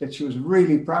that she was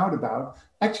really proud about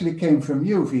actually came from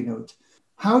you, Vinod.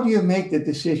 How do you make the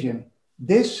decision,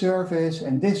 this service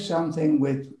and this something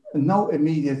with no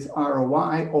immediate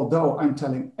ROI, although I'm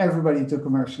telling everybody to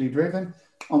commercially driven,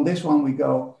 on this one we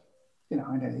go,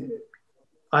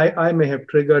 I may have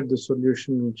triggered the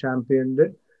solution and championed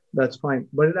it, that's fine.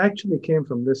 But it actually came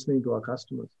from listening to our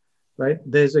customers. Right?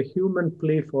 There's a human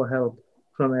plea for help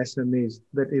from SMEs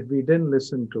that if we didn't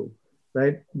listen to,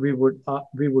 right, we would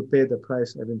pay the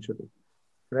price eventually,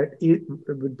 right? We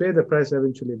would pay the price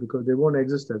eventually because they won't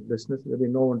exist as business. There'll be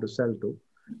no one to sell to,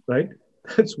 right?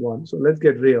 That's one. So let's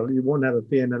get real. You won't have a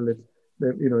P&L if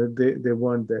they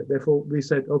weren't there. Therefore, we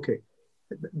said, okay,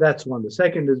 that's one. The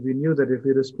second is we knew that if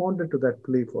we responded to that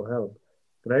plea for help,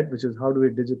 right, which is how do we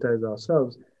digitize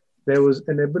ourselves, there was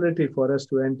an ability for us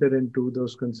to enter into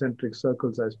those concentric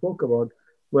circles I spoke about,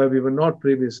 where we were not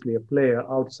previously a player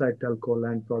outside telco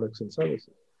land products and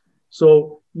services.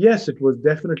 So yes, it was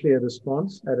definitely a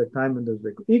response at a time when there's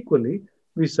equally,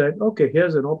 we said, okay,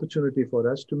 here's an opportunity for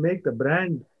us to make the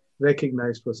brand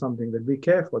recognized for something that we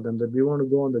care for them, that we want to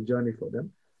go on the journey for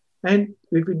them. And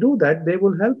if we do that, they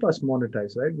will help us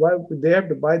monetize, right? Why they have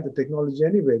to buy the technology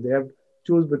anyway? They have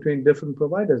choose between different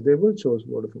providers, they will choose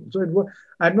Vodafone. So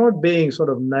I'm not being sort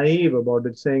of naive about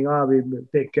it, saying, we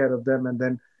take care of them. And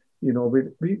then,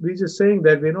 we're just saying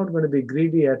that we're not going to be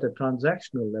greedy at a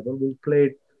transactional level. We'll play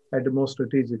it at the most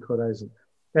strategic horizon.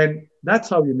 And that's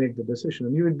how you make the decision.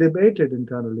 And you debate it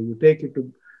internally. You take it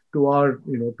to our,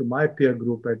 to my peer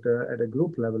group at a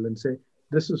group level and say,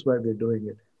 this is why we're doing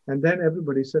it. And then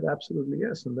everybody said, absolutely,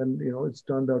 yes. And then, it's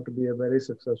turned out to be a very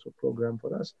successful program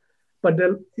for us. But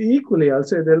I'll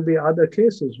say there'll be other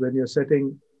cases when you're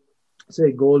setting,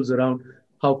 say, goals around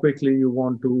how quickly you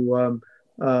want to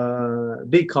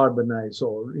decarbonize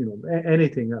or,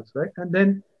 anything else, right? And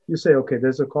then you say, okay,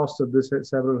 there's a cost of this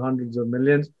several hundreds of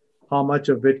millions. How much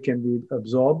of it can we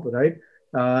absorb, right?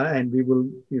 And we will,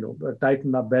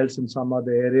 tighten our belts in some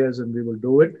other areas and we will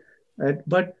do it.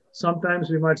 But sometimes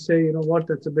we might say,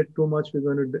 that's a bit too much. We're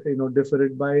going to, defer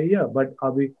it by a year. But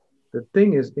the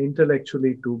thing is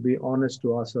intellectually to be honest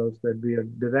to ourselves that we are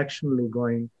directionally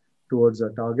going towards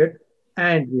our target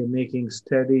and we are making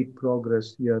steady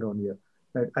progress year on year.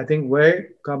 Right? I think where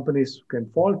companies can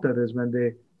falter is when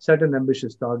they set an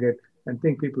ambitious target and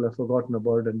think people have forgotten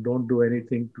about it and don't do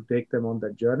anything to take them on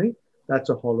that journey. That's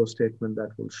a hollow statement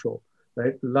that will show.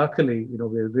 Right? Luckily,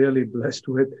 we're really blessed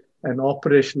with an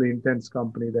operationally intense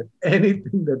company that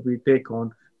anything that we take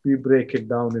on, we break it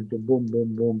down into boom,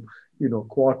 boom, boom,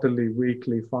 quarterly,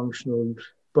 weekly, functional,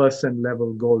 person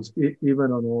level goals,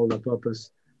 even on all the purpose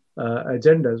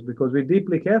agendas, because we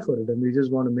deeply care for it. And we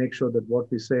just want to make sure that what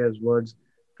we say as words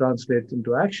translates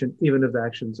into action, even if the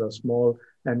actions are small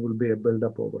and will be a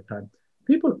build-up over time.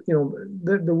 People,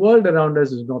 the world around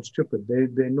us is not stupid.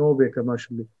 They know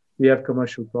we have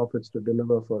commercial profits to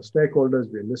deliver for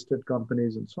stakeholders, we're listed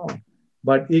companies and so on.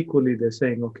 But equally, they're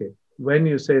saying, okay, when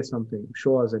you say something,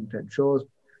 show us intent, show us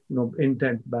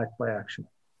intent backed by action.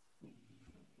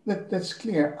 That's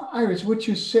clear. Iris, would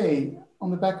you say,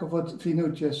 on the back of what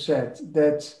Vinod just said,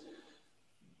 that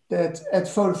at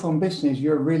Vodafone Business,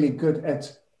 you're really good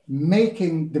at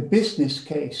making the business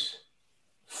case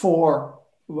for,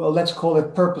 well, let's call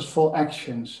it purposeful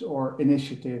actions or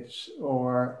initiatives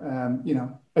or,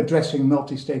 addressing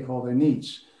multi-stakeholder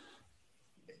needs?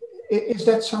 Is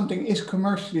that something, is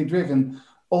commercially driven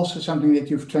also something that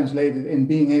you've translated in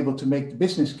being able to make the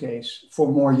business case for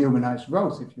more humanized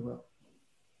growth, if you will?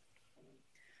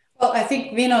 Well, I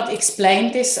think Vinod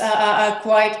explained this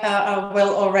quite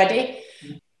well already.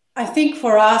 I think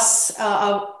for us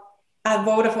at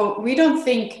Vodafone, we don't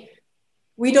think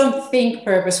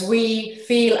purpose, we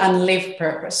feel and live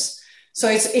purpose. So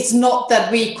it's not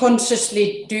that we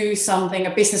consciously do something,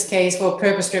 a business case for a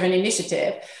purpose-driven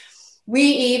initiative. We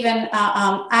even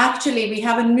actually, we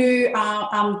have a new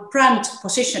brand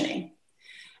positioning.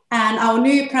 And our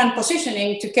new brand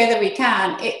positioning, Together We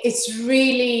Can, it's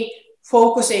really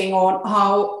focusing on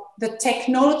how the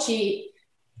technology,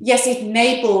 yes, it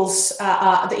enables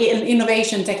the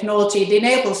innovation technology, it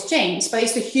enables change, but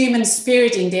it's the human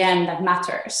spirit in the end that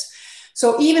matters.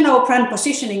 So even our brand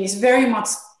positioning is very much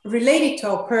related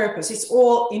to our purpose. It's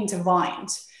all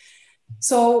intertwined.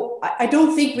 So I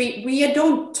don't think we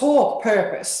don't talk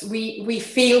purpose. We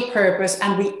feel purpose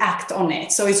and we act on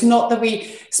it. So it's not that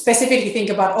we specifically think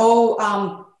about,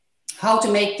 how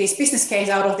to make this business case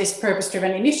out of this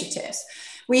purpose-driven initiatives.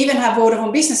 We even have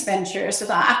Vodafone Business Ventures that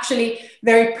are actually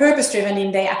very purpose-driven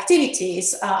in their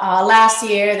activities. Last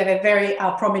year, they were very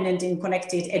prominent in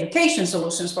connected education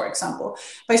solutions, for example.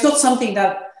 But it's not something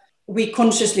that we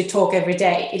consciously talk every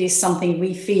day. It is something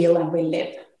we feel and we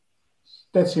live.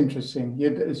 That's interesting.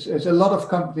 There's a lot of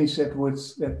companies that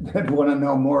want to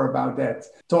know more about that.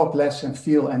 Talk less and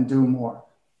feel and do more.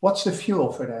 What's the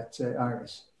fuel for that,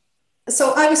 Iris?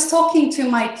 So I was talking to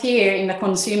my peer in the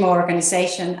consumer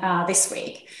organization this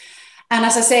week. And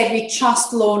as I said, we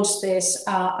just launched this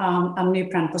new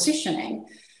brand positioning.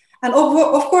 And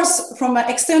of course, from an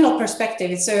external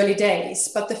perspective, it's early days,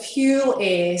 but the fuel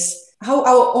is how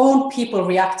our own people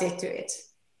reacted to it.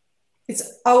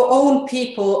 It's our own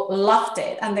people loved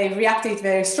it and they reacted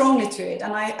very strongly to it.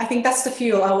 And I think that's the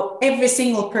fuel. Every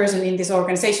single person in this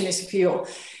organization is the fuel.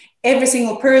 Every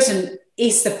single person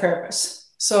is the purpose.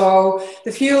 So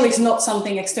the fuel is not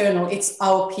something external, it's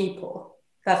our people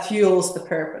that fuels the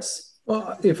purpose.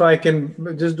 Well, if I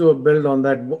can just do a build on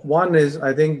that. One is,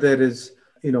 I think there is,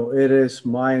 Iris,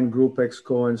 mine, Group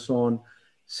Exco and so on,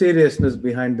 seriousness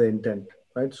behind the intent.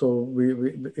 Right. So we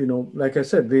like I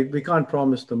said, we can't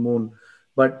promise the moon,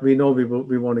 but we know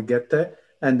we want to get there,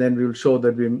 and then we'll show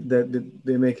that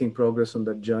we're making progress on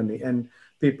that journey, and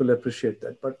people appreciate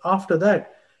that. But after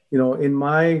that, in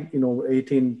my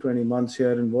 18, 20 months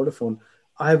here in Vodafone,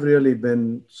 I've really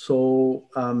been so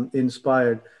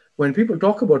inspired. When people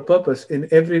talk about purpose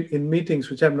in meetings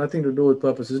which have nothing to do with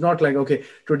purpose, it's not like, okay,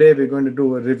 today we're going to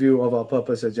do a review of our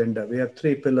purpose agenda. We have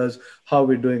 3 pillars, how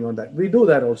we're doing on that. We do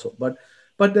that also, but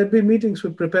there'd be meetings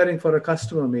with preparing for a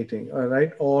customer meeting,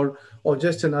 right? Or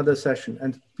just another session.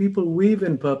 And people weave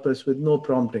in purpose with no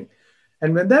prompting.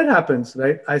 And when that happens,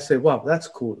 right, I say, wow, that's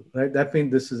cool, right? That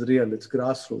means this is real. It's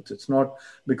grassroots. It's not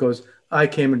because I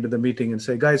came into the meeting and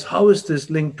say, guys, how is this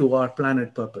linked to our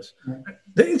planet purpose? Right.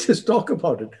 They just talk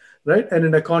about it, right? And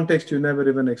in a context you never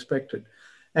even expected.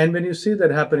 And when you see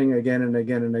that happening again and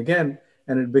again and again,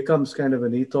 and it becomes kind of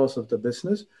an ethos of the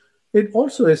business, it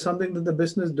also is something that the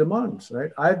business demands,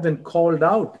 right? I've been called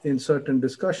out in certain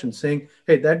discussions saying,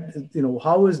 hey,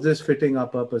 how is this fitting our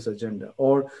purpose agenda?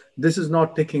 Or this is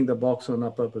not ticking the box on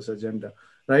our purpose agenda,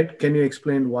 right? Can you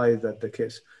explain why is that the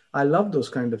case? I love those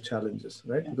kind of challenges,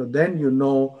 right? Because then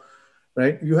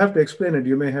right? You have to explain it.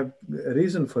 You may have a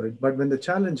reason for it, but when the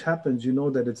challenge happens, you know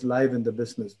that it's live in the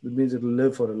business. It means it will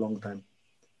live for a long time.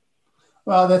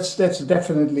 Well, that's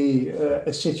definitely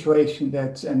a situation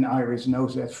that, and Iris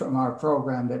knows that from our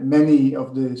program, that many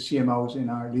of the CMOs in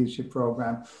our leadership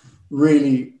program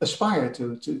really aspire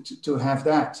to have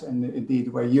that. And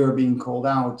indeed, where you're being called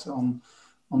out on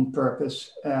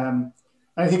purpose.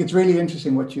 I think it's really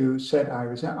interesting what you said,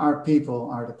 Iris. Our people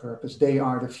are the purpose; they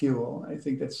are the fuel. I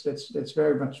think that's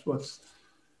very much what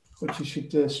you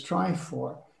should strive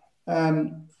for.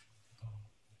 To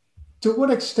what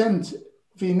extent,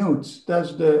 Vinod,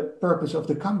 does the purpose of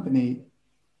the company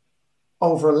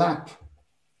overlap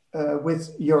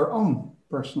with your own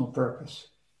personal purpose?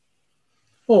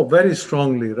 Oh, very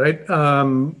strongly, right?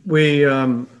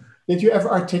 Did you ever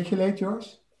articulate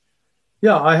yours?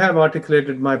 Yeah, I have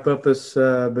articulated my purpose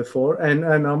before, and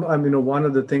I'm one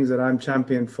of the things that I'm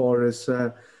champion for is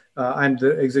I'm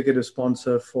the executive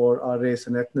sponsor for our race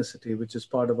and ethnicity, which is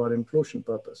part of our inclusion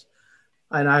purpose.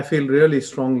 And I feel really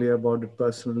strongly about it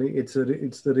personally. It's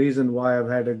the reason why I've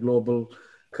had a global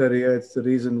career. It's the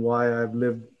reason why I've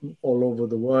lived all over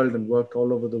the world and worked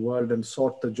all over the world and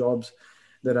sought the jobs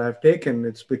that I've taken.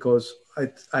 It's because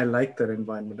I like that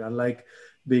environment. I like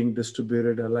being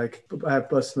distributed. I have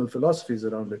personal philosophies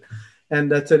around it. And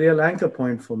that's a real anchor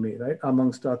point for me, right?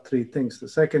 Amongst our three things. The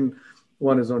second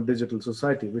one is on digital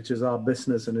society, which is our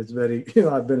business. And it's very,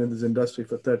 I've been in this industry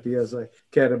for 30 years. I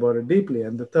care about it deeply.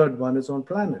 And the third one is on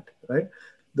planet, right?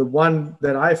 The one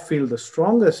that I feel the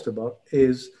strongest about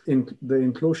is in the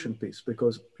inclusion piece,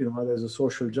 because, there's a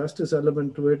social justice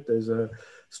element to it. There's a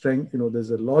strength,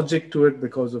 there's a logic to it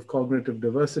because of cognitive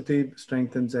diversity,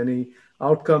 strengthens any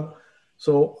outcome.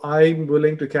 So I'm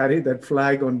willing to carry that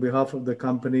flag on behalf of the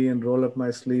company and roll up my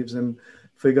sleeves and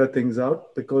figure things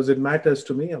out because it matters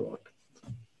to me a lot.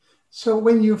 So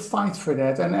when you fight for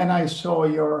that, and I saw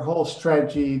your whole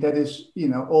strategy that is,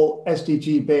 all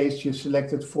SDG based, you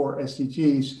selected 4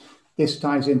 SDGs. This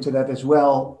ties into that as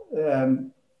well.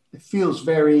 It feels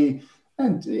very,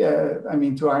 and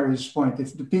to Iris' point,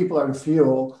 if the people are the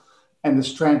fuel and the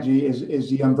strategy is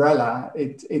the umbrella,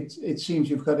 it seems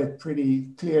you've got it pretty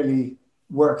clearly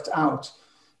worked out.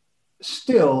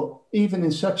 Still, even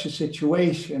in such a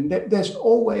situation, there's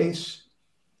always,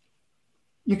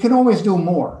 you can always do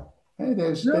more.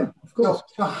 Of course.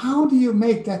 So how do you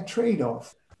make that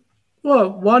trade-off?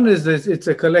 Well, one is this, it's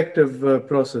a collective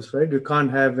process, right? You can't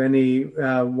have any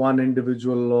one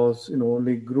individual or,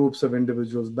 only groups of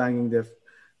individuals banging their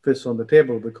fists on the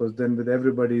table, because then with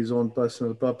everybody's own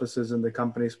personal purposes and the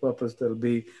company's purpose, there'll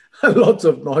be lots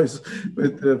of noise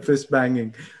with fist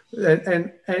banging.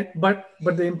 But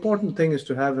the important thing is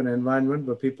to have an environment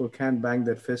where people can bang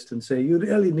their fist and say, you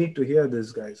really need to hear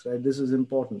this, guys, right? This is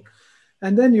important.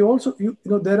 And then you also,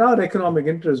 there are economic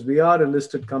interests. We are a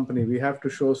listed company. We have to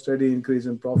show steady increase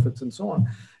in profits and so on.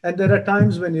 And there are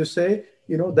times when you say,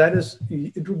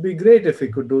 it would be great if we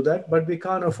could do that, but we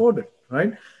can't afford it,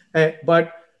 right?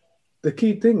 But the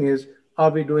key thing is,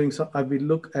 have we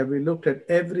looked at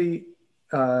every,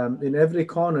 in every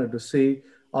corner to see,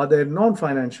 are there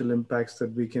non-financial impacts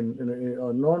that we can,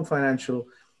 or non-financial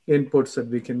inputs that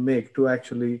we can make to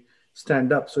actually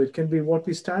stand up? So it can be what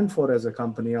we stand for as a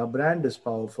company. Our brand is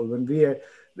powerful. When we,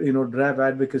 drive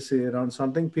advocacy around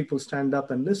something, people stand up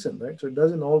and listen, right? So it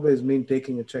doesn't always mean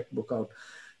taking a checkbook out.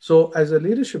 So as a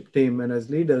leadership team and as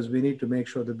leaders, we need to make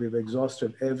sure that we've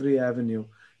exhausted every avenue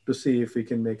to see if we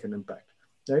can make an impact,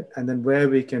 right? And then where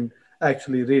we can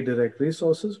actually redirect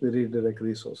resources, we redirect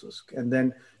resources. And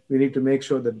then we need to make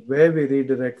sure that where we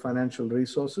redirect financial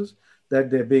resources, that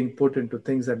they're being put into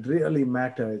things that really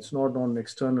matter. It's not on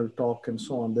external talk and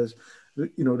so on. There's,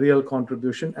 real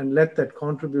contribution, and let that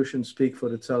contribution speak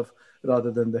for itself rather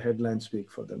than the headlines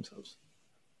speak for themselves.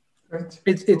 Right.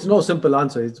 It's no simple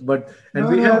answer.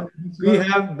 We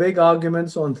have big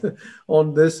arguments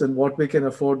on this and what we can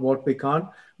afford, what we can't.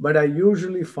 But I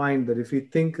usually find that if we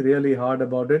think really hard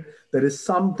about it, there is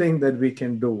something that we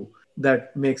can do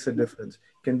that makes a difference.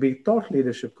 It can be thought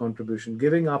leadership contribution,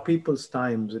 giving our people's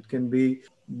times. It can be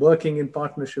working in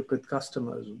partnership with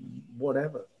customers,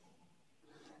 whatever.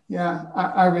 Yeah,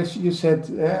 Iris, you said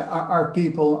our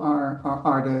people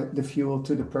are the fuel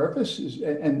to the purpose,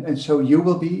 and so you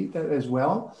will be that as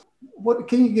well. What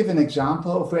can you give an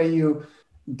example of where you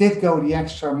did go the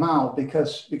extra mile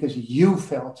because you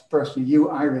felt personally, you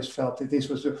Iris felt that this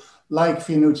was like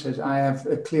Vinod says, I have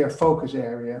a clear focus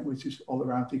area which is all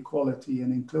around equality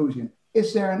and inclusion.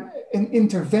 Is there an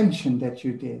intervention that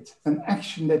you did, an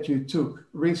action that you took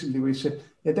recently where you said,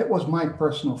 yeah, that was my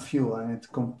personal fuel and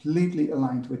it completely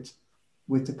aligned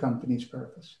with the company's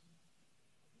purpose?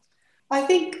 I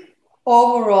think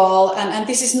overall, and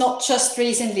this is not just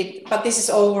recently, but this is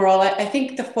overall, I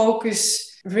think the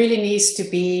focus really needs to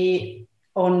be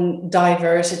on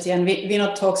diversity. And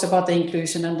Vinod talks about the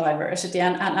inclusion and diversity.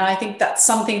 And I think that's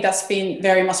something that's been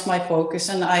very much my focus.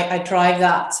 And I drive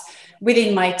that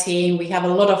within my team. We have a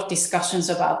lot of discussions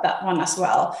about that one as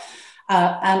well.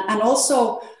 And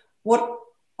also what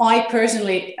I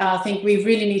personally think we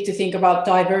really need to think about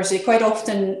diversity. Quite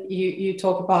often you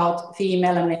talk about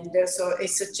female and gender, so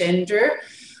it's a gender,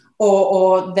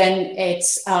 or then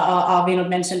it's, Vinod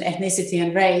mentioned ethnicity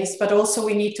and race, but also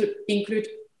we need to include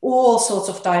all sorts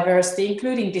of diversity,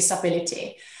 including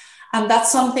disability. And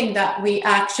that's something that we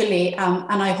actually,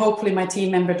 and I hopefully my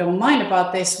team member don't mind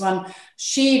about this one,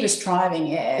 she was driving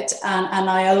it and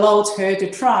I allowed her to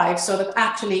drive so that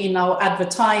actually in our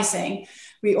advertising,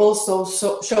 we also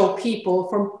show people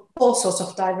from all sorts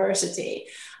of diversity.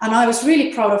 And I was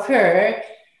really proud of her.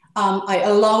 I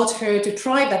allowed her to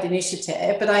try that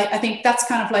initiative, but I think that's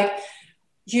kind of like,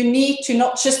 you need to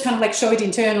not just kind of like show it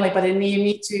internally, but you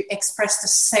need to express the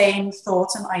same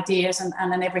thoughts and ideas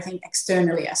and then everything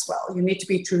externally as well. You need to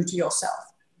be true to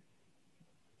yourself.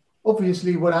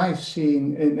 Obviously, what I've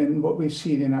seen and what we've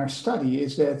seen in our study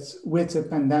is that with the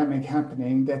pandemic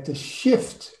happening, that the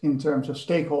shift in terms of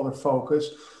stakeholder focus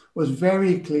was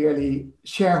very clearly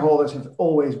shareholders have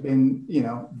always been,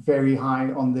 very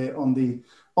high on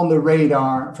the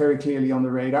radar, very clearly on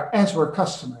the radar, as were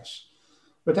customers.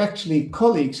 But actually,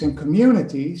 colleagues and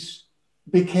communities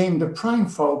became the prime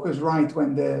focus right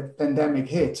when the pandemic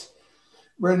hit.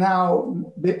 We're now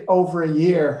a bit over a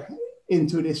year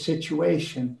into this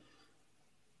situation.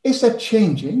 Is that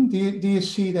changing? Do you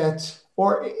see that?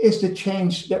 Or is the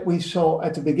change that we saw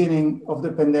at the beginning of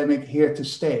the pandemic here to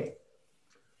stay?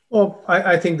 Well,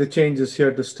 I think the change is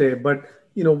here to stay. But,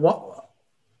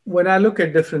 when I look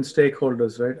at different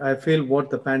stakeholders, right, I feel what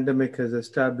the pandemic has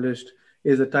established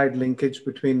is a tight linkage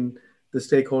between the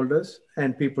stakeholders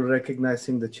and people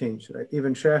recognizing the change, right?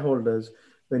 Even shareholders,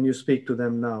 when you speak to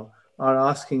them now, are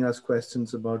asking us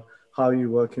questions about how you're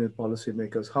working with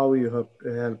policymakers, how you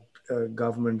help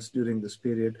governments during this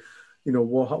period.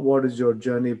 What is your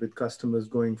journey with customers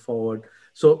going forward?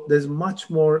 So there's much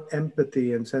more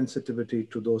empathy and sensitivity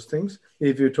to those things.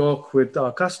 If you talk with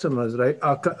our customers, right,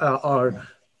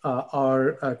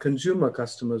 our consumer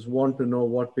customers want to know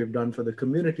what we've done for the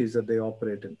communities that they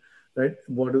operate in, right?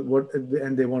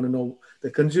 And they want to know,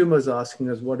 the consumers are asking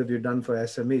us, what have you done for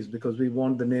SMEs? Because we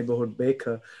want the neighborhood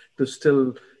baker to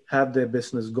still have their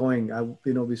business going.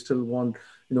 We still want,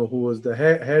 who was the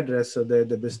hairdresser,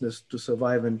 the business to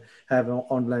survive and have an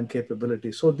online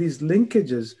capability. So these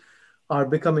linkages are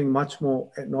becoming much more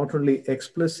not only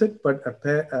explicit, but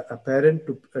apparent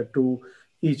to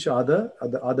each other,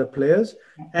 the other players,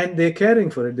 and they're caring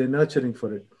for it, they're nurturing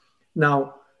for it.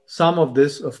 Now, some of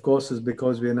this, of course, is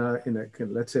because we're in a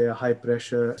let's say, a high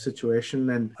pressure situation,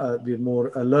 and we're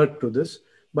more alert to this,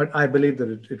 but I believe that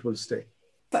it will stay.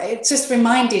 But it just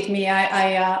reminded me,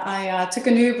 I took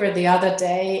an Uber the other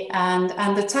day, and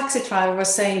the taxi driver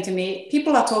was saying to me,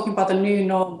 people are talking about the new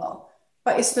normal,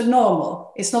 but it's the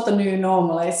normal. It's not the new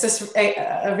normal. It's just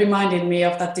reminded me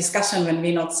of that discussion when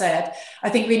Vinod said, I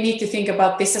think we need to think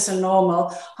about this as a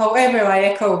normal. However, I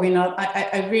echo Vinod,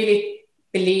 I really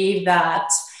believe that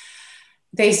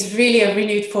there's really a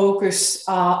renewed focus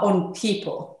on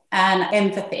people and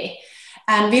empathy.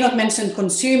 And Vinod mentioned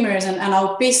consumers and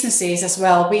our businesses as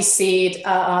well. We see it,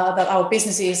 that our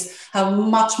businesses have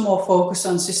much more focus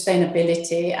on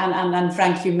sustainability. And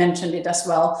Frank, you mentioned it as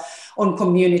well, on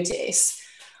communities.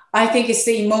 I think it's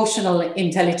the emotional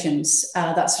intelligence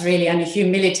that's really, and the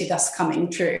humility that's coming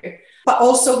through. But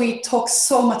also we talk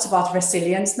so much about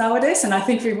resilience nowadays. And I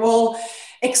think we've all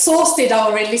exhausted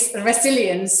our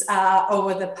resilience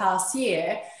over the past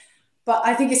year. But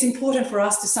I think it's important for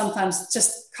us to sometimes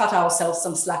just cut ourselves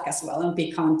some slack as well and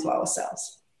be kind to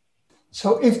ourselves.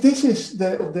 So if this is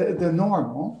the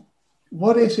normal,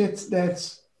 what is it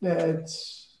that's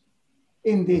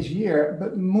in this year,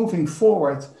 but moving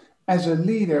forward as a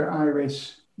leader,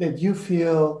 Iris, that you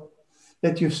feel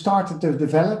that you've started to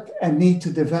develop and need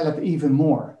to develop even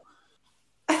more?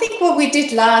 I think what we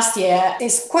did last year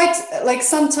is quite like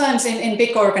sometimes in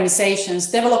big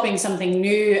organizations, developing something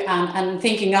new and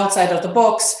thinking outside of the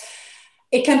box,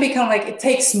 it can become like it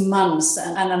takes months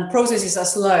and processes are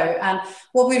slow. And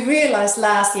what we realized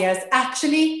last year is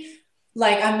actually,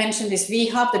 like I mentioned, this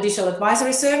VHub, the digital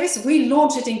advisory service, we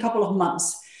launched it in a couple of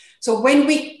months. So when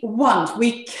we want,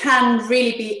 we can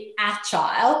really be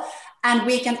agile, and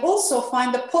we can also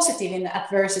find the positive in the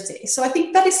adversity. So I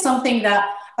think that is something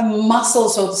that a muscle,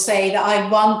 so to say, that I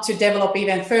want to develop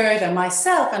even further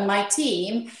myself and my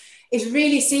team, is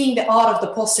really seeing the art of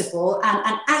the possible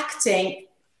and acting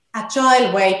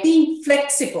agile way, being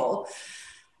flexible.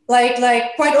 Like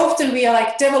quite often we are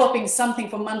like developing something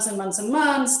for months and months and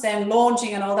months, then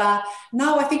launching and all that.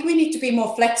 Now I think we need to be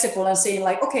more flexible and saying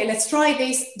like, okay, let's try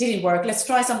this, didn't work, let's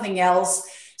try something else.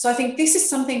 So I think this is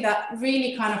something that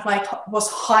really kind of like was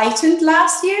heightened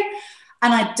last year.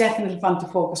 And I definitely want to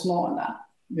focus more on that.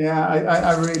 Yeah,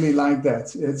 I really like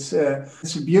that. It's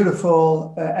a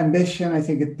beautiful ambition. I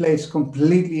think it plays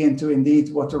completely into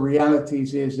indeed what the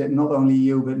realities is that not only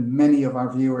you, but many of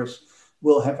our viewers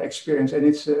will have experienced. And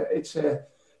it's a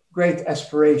great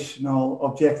aspirational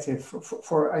objective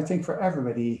for I think for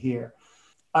everybody here.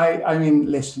 I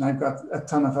mean, listen, I've got a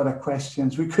ton of other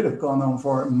questions. We could have gone on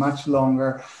for much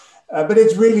longer. But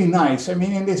it's really nice. I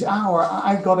mean, in this hour,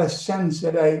 I got a sense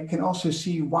that I can also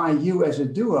see why you as a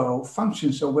duo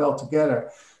function so well together,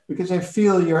 because I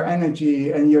feel your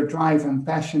energy and your drive and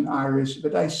passion, Iris.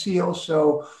 But I see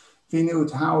also,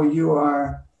 Vinod, how you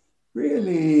are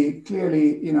really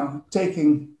clearly,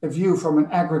 taking a view from an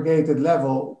aggregated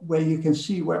level where you can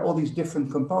see where all these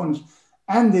different components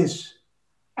and this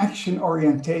action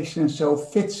orientation so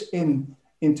fits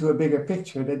into a bigger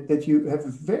picture that you have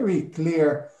a very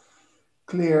clear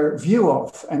view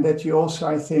of, and that you also,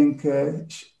 I think,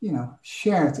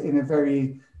 shared in a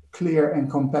very clear and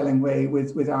compelling way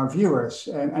with our viewers.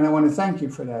 And I want to thank you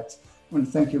for that. I want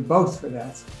to thank you both for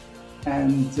that.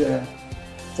 And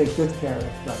take good care,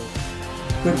 everybody.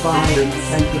 Goodbye. Thanks.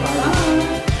 Thank you,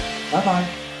 Ivy.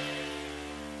 Bye-bye.